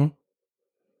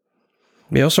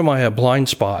 We also might have blind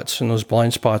spots, and those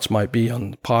blind spots might be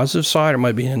on the positive side or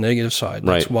might be on the negative side.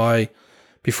 That's why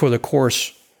before the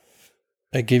course,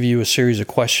 I give you a series of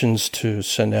questions to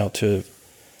send out to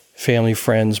family,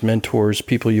 friends, mentors,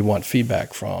 people you want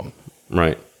feedback from.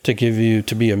 Right. To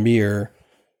be a mirror,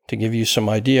 to give you some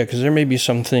idea. Because there may be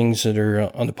some things that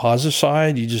are on the positive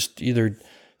side, you just either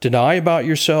deny about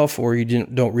yourself or you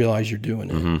don't realize you're doing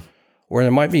it. Or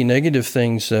there might be negative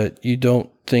things that you don't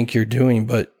think you're doing,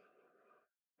 but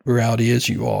reality is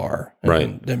you are. And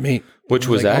right. That which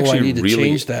was actually I need to really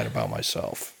change that about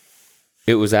myself.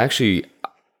 It was actually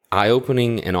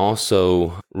eye-opening and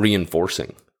also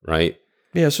reinforcing, right?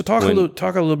 Yeah. So talk a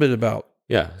little bit about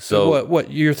so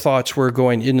what your thoughts were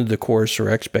going into the course or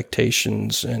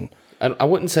expectations, and I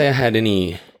wouldn't say I had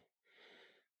any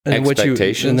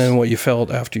expectations, and then what you felt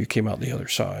after you came out the other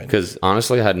side. Because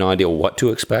honestly, I had no idea what to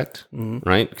expect,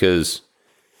 right? Because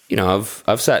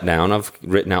I've sat down, I've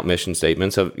written out mission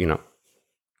statements of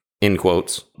in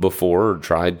quotes before, or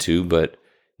tried to, but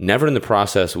never in the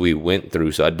process we went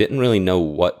through. So I didn't really know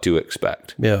what to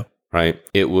expect. Yeah. Right.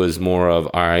 It was more of,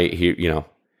 all right, here,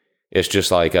 it's just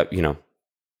like,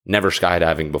 never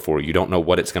skydiving before. You don't know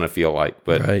what it's going to feel like,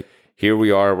 but here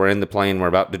we are, we're in the plane, we're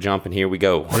about to jump, and here we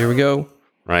go. Here we go.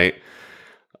 Right.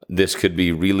 This could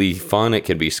be really fun. It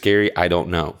could be scary. I don't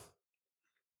know.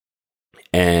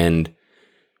 And,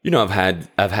 I've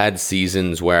had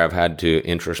seasons where I've had to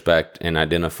introspect and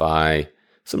identify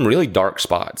some really dark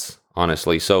spots,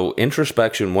 honestly. So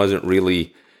introspection wasn't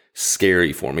really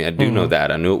scary for me. I do know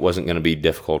that. I knew it wasn't going to be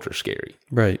difficult or scary.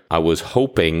 Right. I was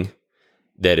hoping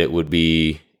that it would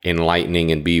be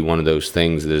enlightening and be one of those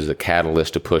things that is a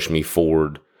catalyst to push me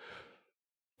forward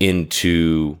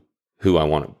into who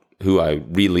I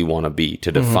really want to be,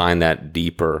 to define that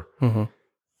deeper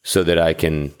so that I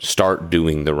can start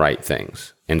doing the right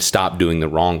things and stop doing the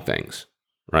wrong things,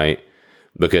 right?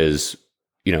 Because,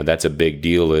 that's a big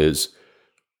deal is,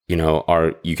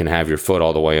 you can have your foot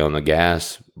all the way on the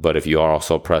gas, but if you are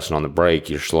also pressing on the brake,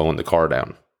 you're slowing the car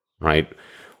down, right?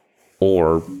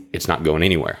 Or it's not going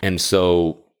anywhere. And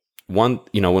so when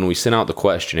we sent out the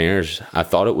questionnaires, I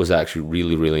thought it was actually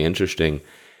really, really interesting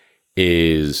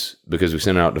is because we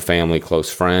sent it out to family,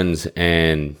 close friends,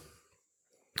 and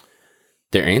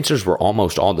their answers were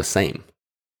almost all the same.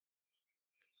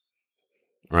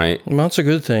 Right? Well, that's a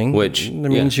good thing. Which that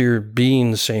means you're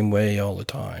being the same way all the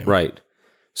time. Right.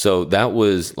 So that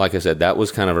was, like I said, that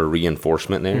was kind of a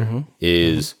reinforcement there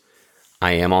is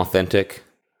I am authentic.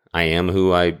 I am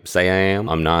who I say I am.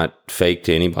 I'm not fake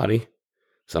to anybody.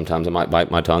 Sometimes I might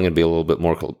bite my tongue and be a little bit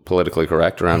more politically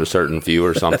correct around a certain few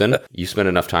or something. You spend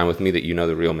enough time with me that you know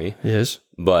the real me. Yes.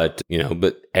 But,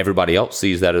 but everybody else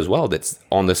sees that as well. That's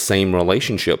on the same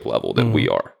relationship level that we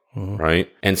are. Right.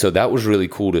 And so that was really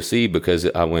cool to see because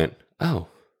I went, oh,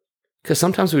 because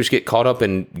sometimes we just get caught up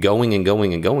in going and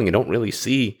going and going and don't really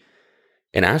see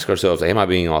and ask ourselves, am I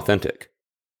being authentic?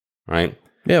 Right.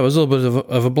 Yeah. It was a little bit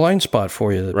of a blind spot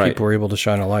for you that people were able to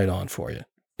shine a light on for you.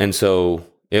 And so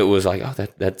it was like, oh,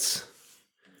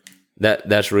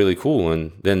 that's really cool.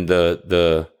 And then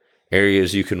the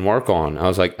areas you can work on, I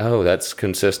was like, oh, that's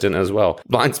consistent as well.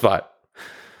 Blind spot.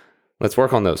 Let's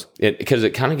work on those. Because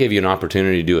it kind of gave you an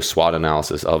opportunity to do a SWOT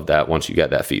analysis of that once you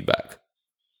get that feedback,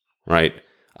 right?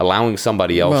 Allowing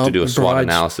somebody else to do a SWOT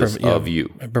analysis of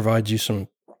you. It provides you some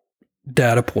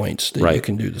data points that you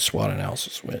can do the SWOT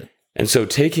analysis with. And so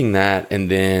taking that and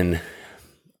then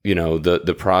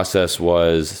the process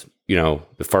was,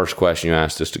 the first question you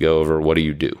asked us to go over, what do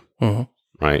you do? Mm-hmm.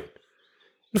 Right.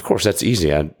 Of course, that's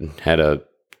easy. I had a,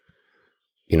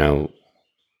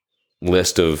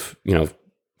 list of,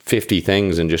 50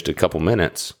 things in just a couple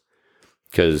minutes,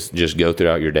 because just go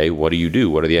throughout your day. What do you do?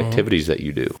 What are the activities that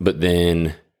you do? But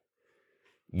then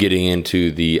getting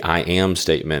into the I am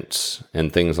statements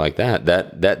and things like that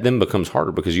then becomes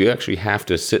harder, because you actually have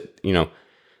to sit,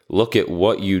 look at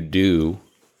what you do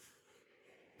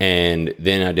and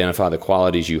then identify the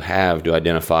qualities you have to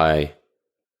identify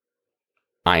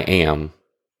I am,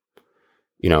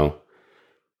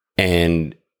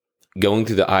 and going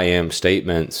through the I am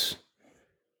statements,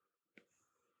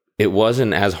 it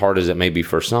wasn't as hard as it may be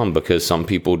for some, because some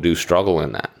people do struggle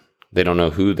in that. They don't know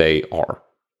who they are.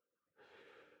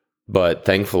 But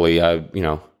thankfully,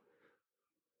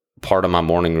 part of my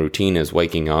morning routine is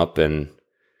waking up and,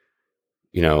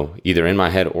 either in my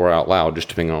head or out loud, just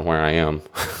depending on where I am.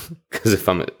 Because if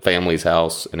I'm at family's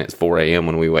house and it's 4 a.m.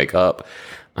 when we wake up,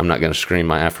 I'm not going to scream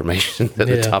my affirmations at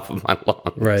the top of my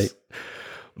lungs. Right.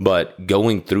 But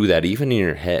going through that, even in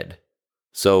your head.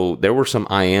 So there were some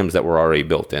I ams that were already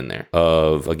built in there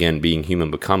of, again, being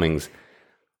human becomings.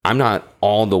 I'm not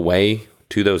all the way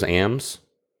to those ams,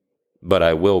 but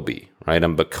I will be, right?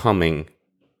 I'm becoming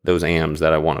those ams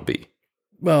that I want to be.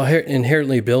 Well,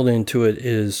 inherently built into it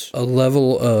is a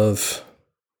level of,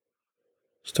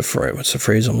 what's the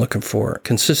phrase I'm looking for?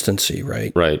 Consistency,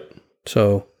 right? Right.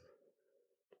 So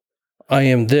I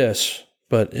am this,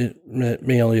 but it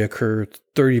may only occur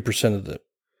 30% of the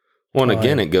Well, and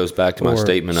again, it goes back to my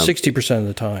statement of 60% of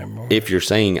the time. If you're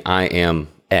saying I am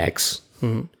X,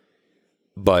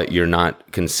 but you're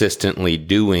not consistently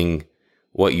doing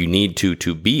what you need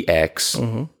to be X,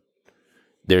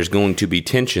 there's going to be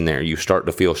tension there. You start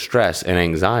to feel stress and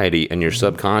anxiety, and your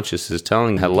subconscious is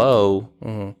telling,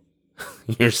 hello,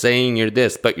 you're saying you're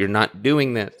this, but you're not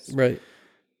doing this. Right.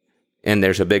 And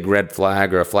there's a big red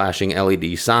flag or a flashing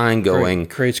LED sign going.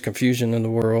 Creates confusion in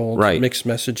the world. Right. Mixed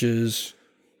messages.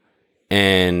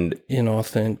 And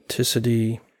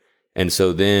inauthenticity. And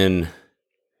so then,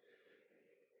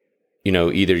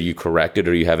 either you correct it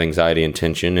or you have anxiety and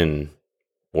tension,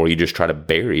 or you just try to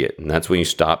bury it. And that's when you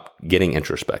stop getting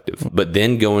introspective. But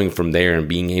then going from there and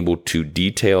being able to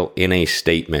detail in a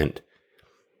statement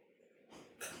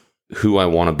who I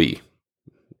want to be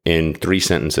in 3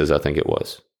 sentences, I think it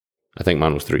was. I think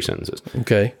mine was 3 sentences.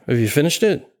 Okay. Have you finished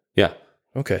it? Yeah.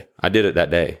 Okay. I did it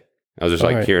that day. I was just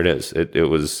like, here it is. It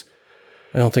was...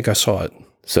 I don't think I saw it.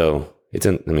 So it's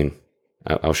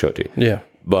I'll show it to you. Yeah.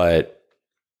 But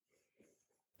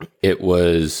it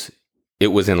was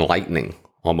enlightening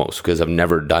almost, because I've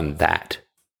never done that,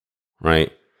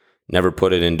 right? Never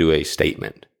put it into a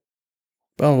statement.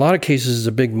 Well, in a lot of cases, it's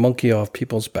a big monkey off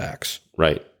people's backs.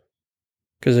 Right.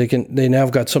 Because they now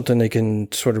have got something they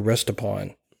can sort of rest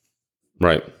upon.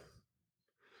 Right.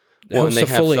 Well, and they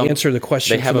have fully answer the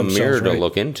question. They have a mirror to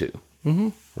look into,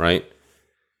 right?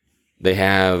 They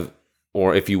have,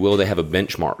 or if you will, they have a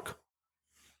benchmark.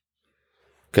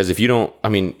 Because if you don't,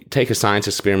 take a science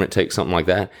experiment, take something like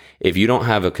that. If you don't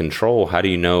have a control, how do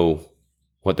you know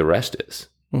what the rest is?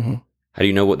 How do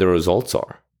you know what the results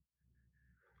are?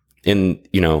 In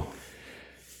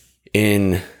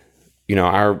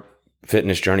our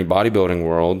fitness journey bodybuilding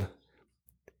world,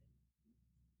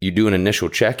 you do an initial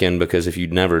check-in, because if you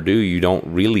never do, you don't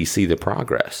really see the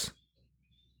progress,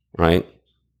 right?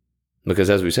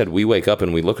 Because as we said, we wake up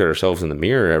and we look at ourselves in the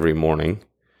mirror every morning.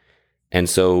 And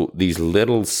so these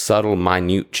little subtle,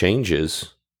 minute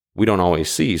changes we don't always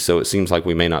see. So it seems like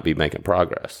we may not be making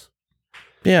progress.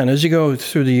 Yeah. And as you go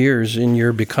through the years in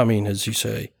your becoming, as you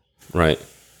say, right,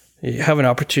 you have an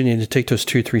opportunity to take those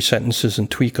 2 or 3 sentences and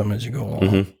tweak them as you go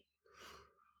along.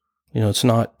 It's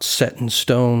not set in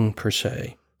stone per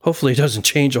se. Hopefully it doesn't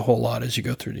change a whole lot as you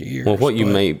go through the years. Well, what you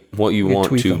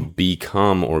want to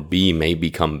become or be may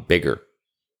become bigger,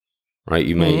 right?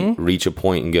 You may reach a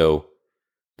point and go,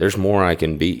 there's more I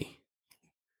can be.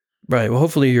 Right. Well,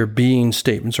 hopefully your being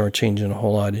statements aren't changing a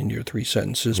whole lot in your 3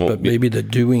 sentences, but maybe the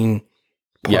doing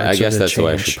parts I guess that's the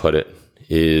way I should put it,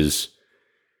 is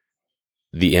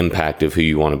the impact of who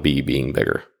you want to be being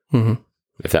bigger,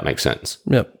 if that makes sense.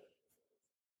 Yep.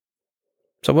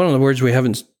 So one of the words we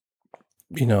haven't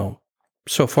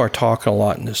so far talked a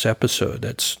lot in this episode,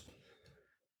 that's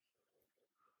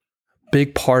a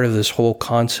big part of this whole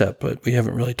concept, but we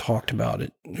haven't really talked about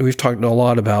it. We've talked a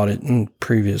lot about it in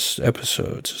previous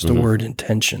episodes, is the word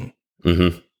intention.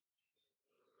 Because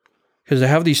to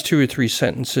have these 2 or 3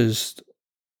 sentences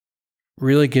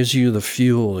really gives you the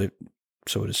fuel,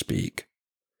 so to speak,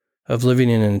 of living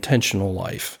an intentional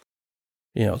life.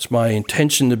 It's my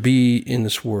intention to be in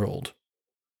this world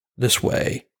this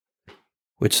way,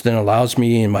 which then allows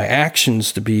me in my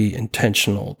actions to be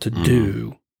intentional to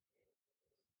do,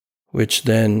 which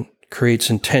then creates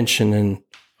intention and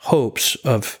hopes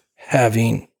of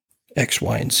having X,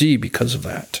 Y, and Z because of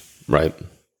that. Right.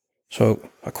 So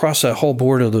across that whole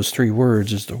board of those 3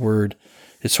 words is the word,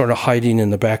 it's sort of hiding in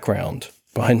the background,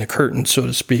 behind the curtain, so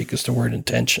to speak, is the word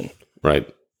intention. Right.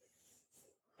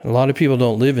 And a lot of people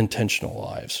don't live intentional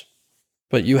lives,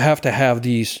 but you have to have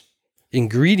these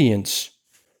ingredients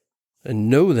and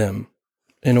know them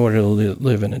in order to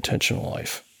live an intentional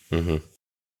life. Mm-hmm.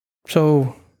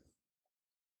 So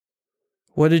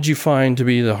what did you find to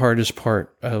be the hardest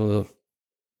part of the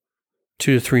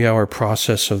 2 to 3 hour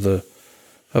process of the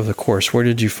course? Where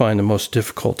did you find the most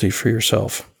difficulty for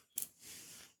yourself?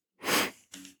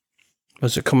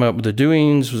 Was it coming up with the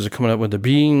doings? Was it coming up with the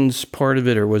beings part of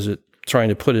it? Or was it trying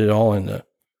to put it all into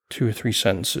 2 or 3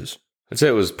 sentences? I'd say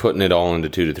it was putting it all into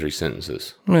 2 to 3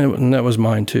 sentences. And that was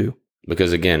mine too.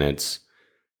 Because again, it's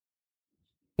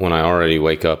when I already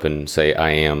wake up and say,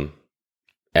 I am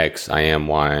X, I am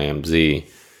Y, I am Z,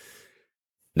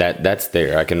 that's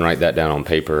there. I can write that down on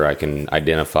paper. I can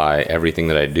identify everything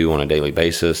that I do on a daily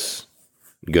basis,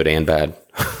 good and bad,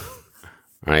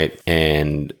 right?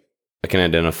 And I can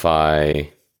identify,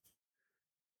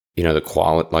 the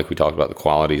quality, like we talked about, the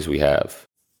qualities we have.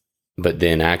 But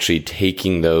then actually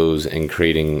taking those and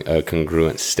creating a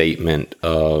congruent statement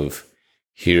of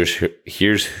here's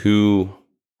who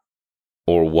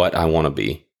or what I want to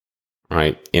be,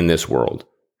 right, in this world.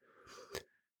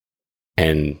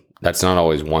 And that's not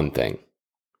always one thing.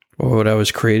 Or what I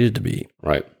was created to be.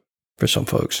 Right. For some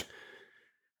folks.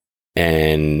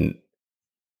 And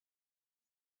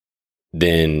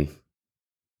then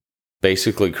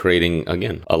basically creating,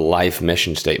 again, a life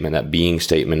mission statement. That being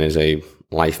statement is a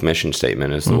life mission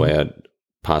statement, is the way I'd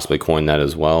possibly coin that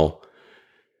as well.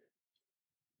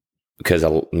 Because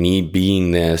me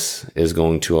being this is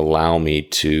going to allow me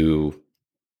to,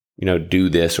 do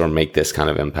this or make this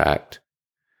kind of impact.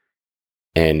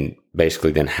 And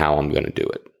basically then how I'm going to do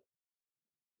it.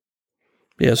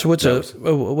 Yeah. So what's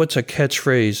a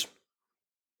catchphrase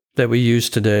that we use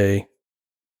today,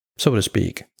 so to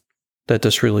speak, that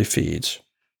this really feeds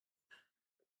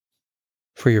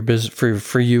for your business,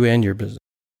 for you and your business,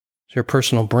 it's your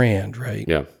personal brand, right?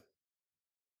 Yeah.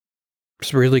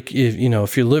 It's really,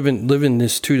 if you're living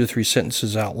this 2 to 3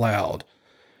 sentences out loud,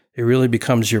 it really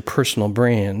becomes your personal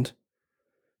brand.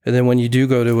 And then when you do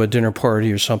go to a dinner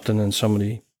party or something and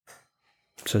somebody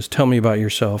says, tell me about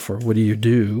yourself, or what do you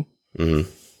do? Mm-hmm.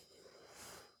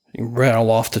 You rattle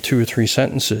off the 2 or 3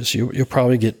 sentences, you'll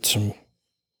probably get some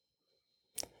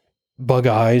bug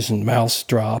eyes and mouths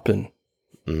drop. And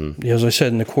as I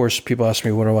said in the course, people ask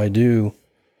me, what do I do?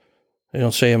 I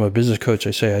don't say I'm a business coach.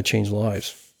 I say I change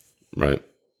lives. Right.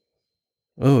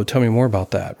 Oh, tell me more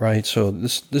about that. Right. So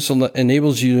this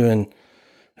enables you in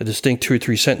a distinct 2 or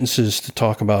 3 sentences to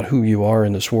talk about who you are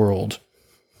in this world.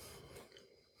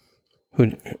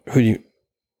 Who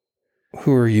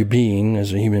are you being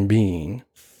as a human being?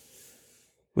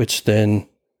 Which then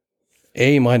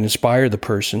A, might inspire the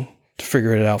person to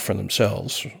figure it out for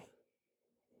themselves.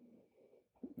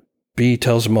 B,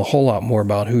 tells them a whole lot more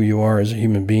about who you are as a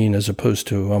human being as opposed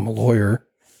to I'm a lawyer.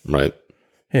 Right.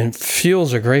 And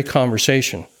fuels a great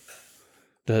conversation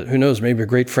that, who knows, maybe a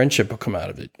great friendship will come out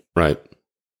of it. Right.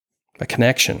 A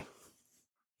connection.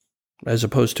 As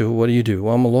opposed to, what do you do?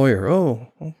 Well, I'm a lawyer.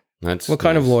 Oh, what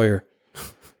kind of lawyer?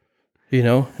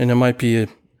 And it might be a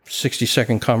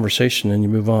 60-second conversation and you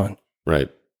move on. Right.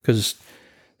 Because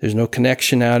there's no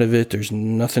connection out of it. There's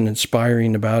nothing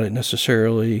inspiring about it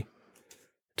necessarily.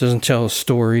 It doesn't tell a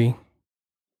story.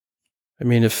 I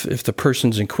mean, if the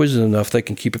person's inquisitive enough, they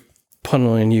can keep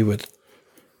punneling you with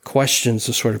questions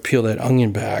to sort of peel that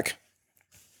onion back.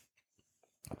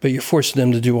 But you're forcing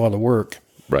them to do all the work.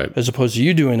 Right. As opposed to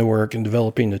you doing the work and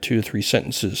developing the 2 to 3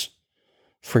 sentences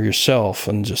for yourself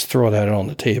and just throw that on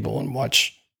the table and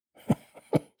watch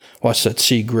that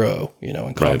seed grow,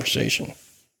 in conversation. Right.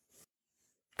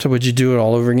 So would you do it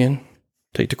all over again?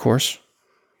 Take the course?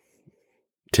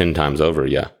 10 times over,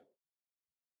 yeah.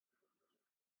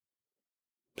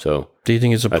 So do you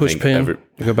think it's a push pin?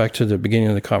 To go back to the beginning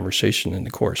of the conversation in the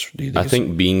course. Do you think I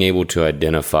think being able to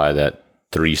identify that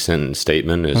 3-sentence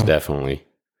statement is definitely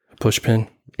a push pin.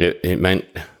 It meant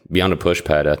beyond a push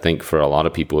pad. I think for a lot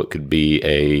of people, it could be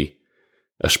a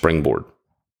springboard.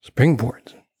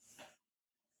 Springboard.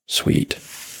 Sweet.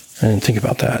 I didn't think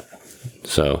about that.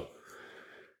 So,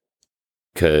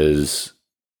 because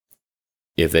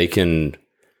if they can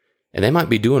And they might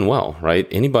be doing well, right?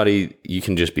 Anybody, you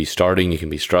can just be starting, you can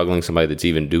be struggling, somebody that's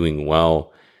even doing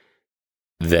well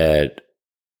that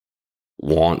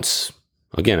wants,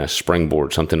 again, a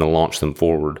springboard, something to launch them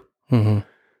forward. Mm-hmm.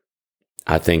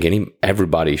 I think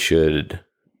everybody should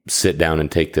sit down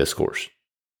and take this course,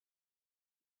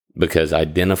 because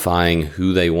identifying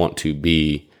who they want to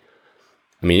be,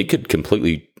 I mean, it could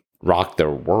completely rock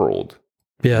their world,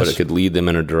 Yes. but it could lead them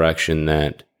in a direction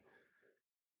that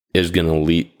is going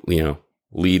to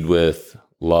lead with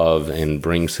love and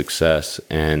bring success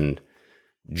and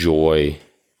joy,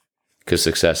 because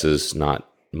success is not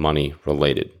money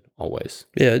related always.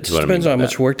 Yeah, it just depends on how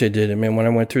much work they did. I mean, when I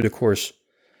went through the course,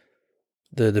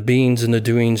 the beings and the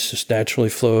doings just naturally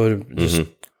flowed, just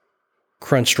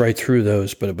crunched right through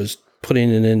those, but it was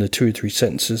putting it into 2 or 3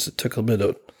 sentences that took a bit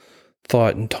of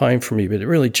thought and time for me, but it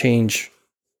really changed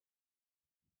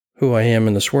who I am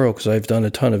in this world, because I've done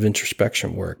a ton of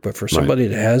introspection work. But for somebody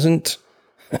that hasn't,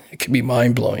 it can be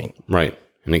mind-blowing. Right.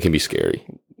 And it can be scary.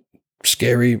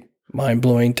 Scary,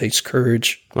 mind-blowing, takes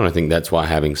courage. Well, I think that's why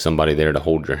having somebody there to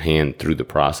hold your hand through the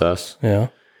process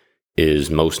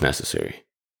is most necessary.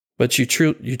 But you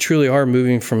truly are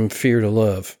moving from fear to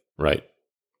love. Right.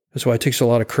 That's why it takes a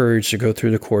lot of courage to go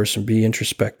through the course and be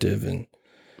introspective, and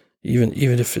even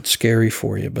if it's scary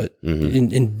for you. But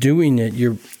in doing it,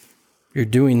 you're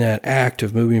doing that act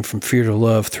of moving from fear to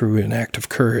love through an act of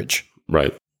courage.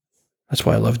 Right. That's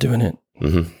why I love doing it.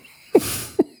 Mm-hmm.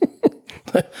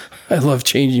 I love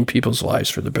changing people's lives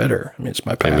for the better. I mean, it's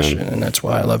my passion, and that's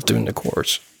why I love doing the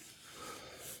course.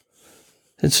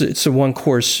 It's the one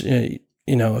course,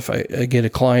 if I get a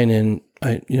client in,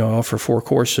 I offer 4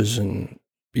 courses, and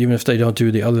even if they don't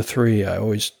do the other 3, I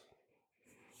always,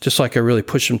 just like I really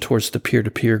push them towards the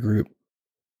peer-to-peer group,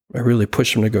 I really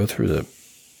push them to go through the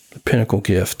Pinnacle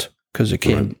Gift, because it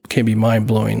can be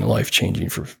mind-blowing and life-changing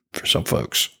for some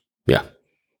folks. Yeah. I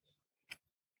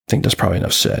think that's probably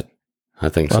enough said. I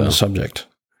think on the subject.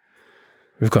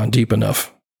 We've gone deep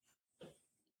enough.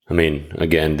 I mean,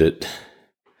 again, that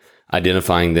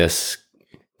identifying this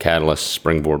catalyst,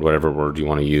 springboard, whatever word you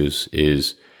want to use,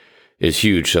 is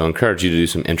huge. So I encourage you to do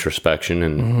some introspection,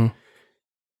 and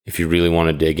if you really want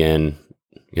to dig in,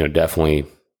 definitely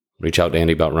reach out to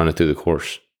Andy about running through the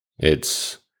course.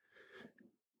 It's,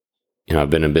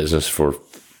 I've been in business for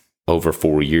over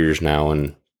 4 years now,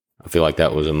 and I feel like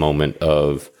that was a moment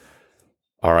of,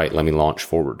 all right, let me launch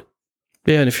forward.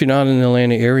 Yeah, and if you're not in the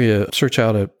Atlanta area, search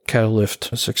out a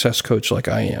Catalyst success coach like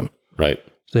I am. Right.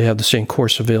 They have the same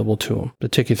course available to them to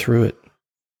take you through it.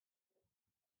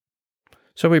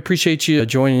 So we appreciate you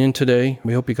joining in today.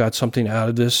 We hope you got something out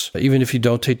of this. Even if you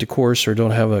don't take the course or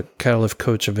don't have a Catalyst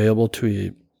coach available to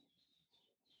you,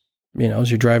 as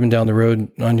you're driving down the road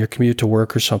on your commute to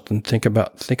work or something, think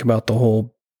about the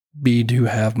whole be, do,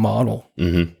 have model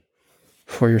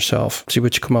for yourself. See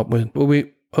what you come up with. Well,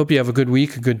 we hope you have a good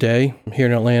week, a good day. Here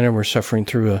in Atlanta, we're suffering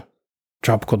through a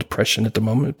tropical depression at the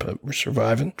moment, but we're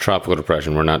surviving. Tropical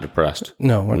depression. We're not depressed.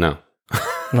 No.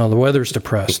 No, the weather's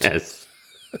depressed. Yes.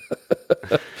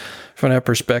 From that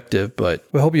perspective. But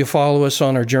we hope you follow us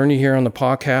on our journey here on the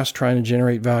podcast, trying to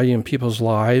generate value in people's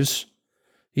lives.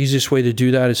 Easiest way to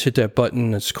do that is hit that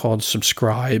button that's called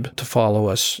subscribe to follow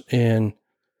us. And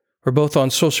we're both on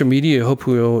social media. I hope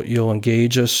you'll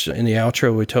engage us. In the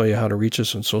outro, we tell you how to reach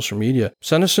us on social media.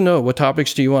 Send us a note. What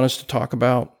topics do you want us to talk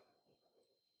about?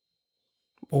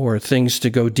 Or things to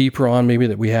go deeper on, maybe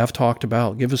that we have talked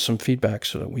about. Give us some feedback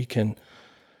so that we can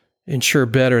ensure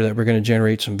better that we're going to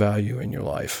generate some value in your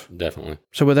life. Definitely.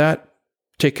 So with that,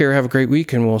 take care. Have a great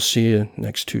week, and we'll see you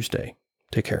next Tuesday.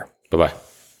 Take care. Bye-bye.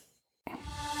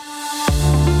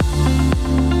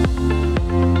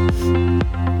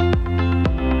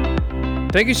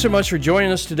 Thank you so much for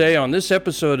joining us today on this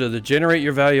episode of the Generate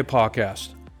Your Value podcast.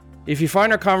 If you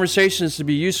find our conversations to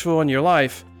be useful in your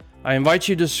life, I invite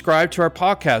you to subscribe to our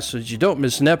podcast so that you don't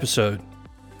miss an episode.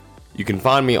 You can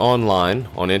find me online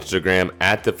on Instagram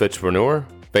 @TheFitchpreneur,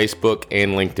 Facebook,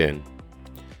 and LinkedIn.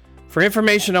 For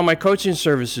information on my coaching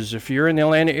services, if you're in the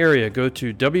Atlanta area, go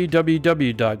to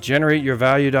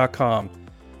www.generateyourvalue.com.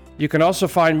 You can also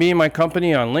find me and my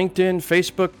company on LinkedIn,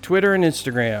 Facebook, Twitter, and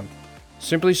Instagram.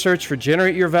 Simply search for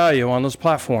Generate Your Value on those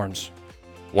platforms.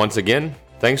 Once again,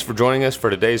 thanks for joining us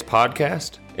for today's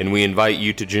podcast, and we invite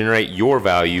you to generate your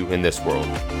value in this world.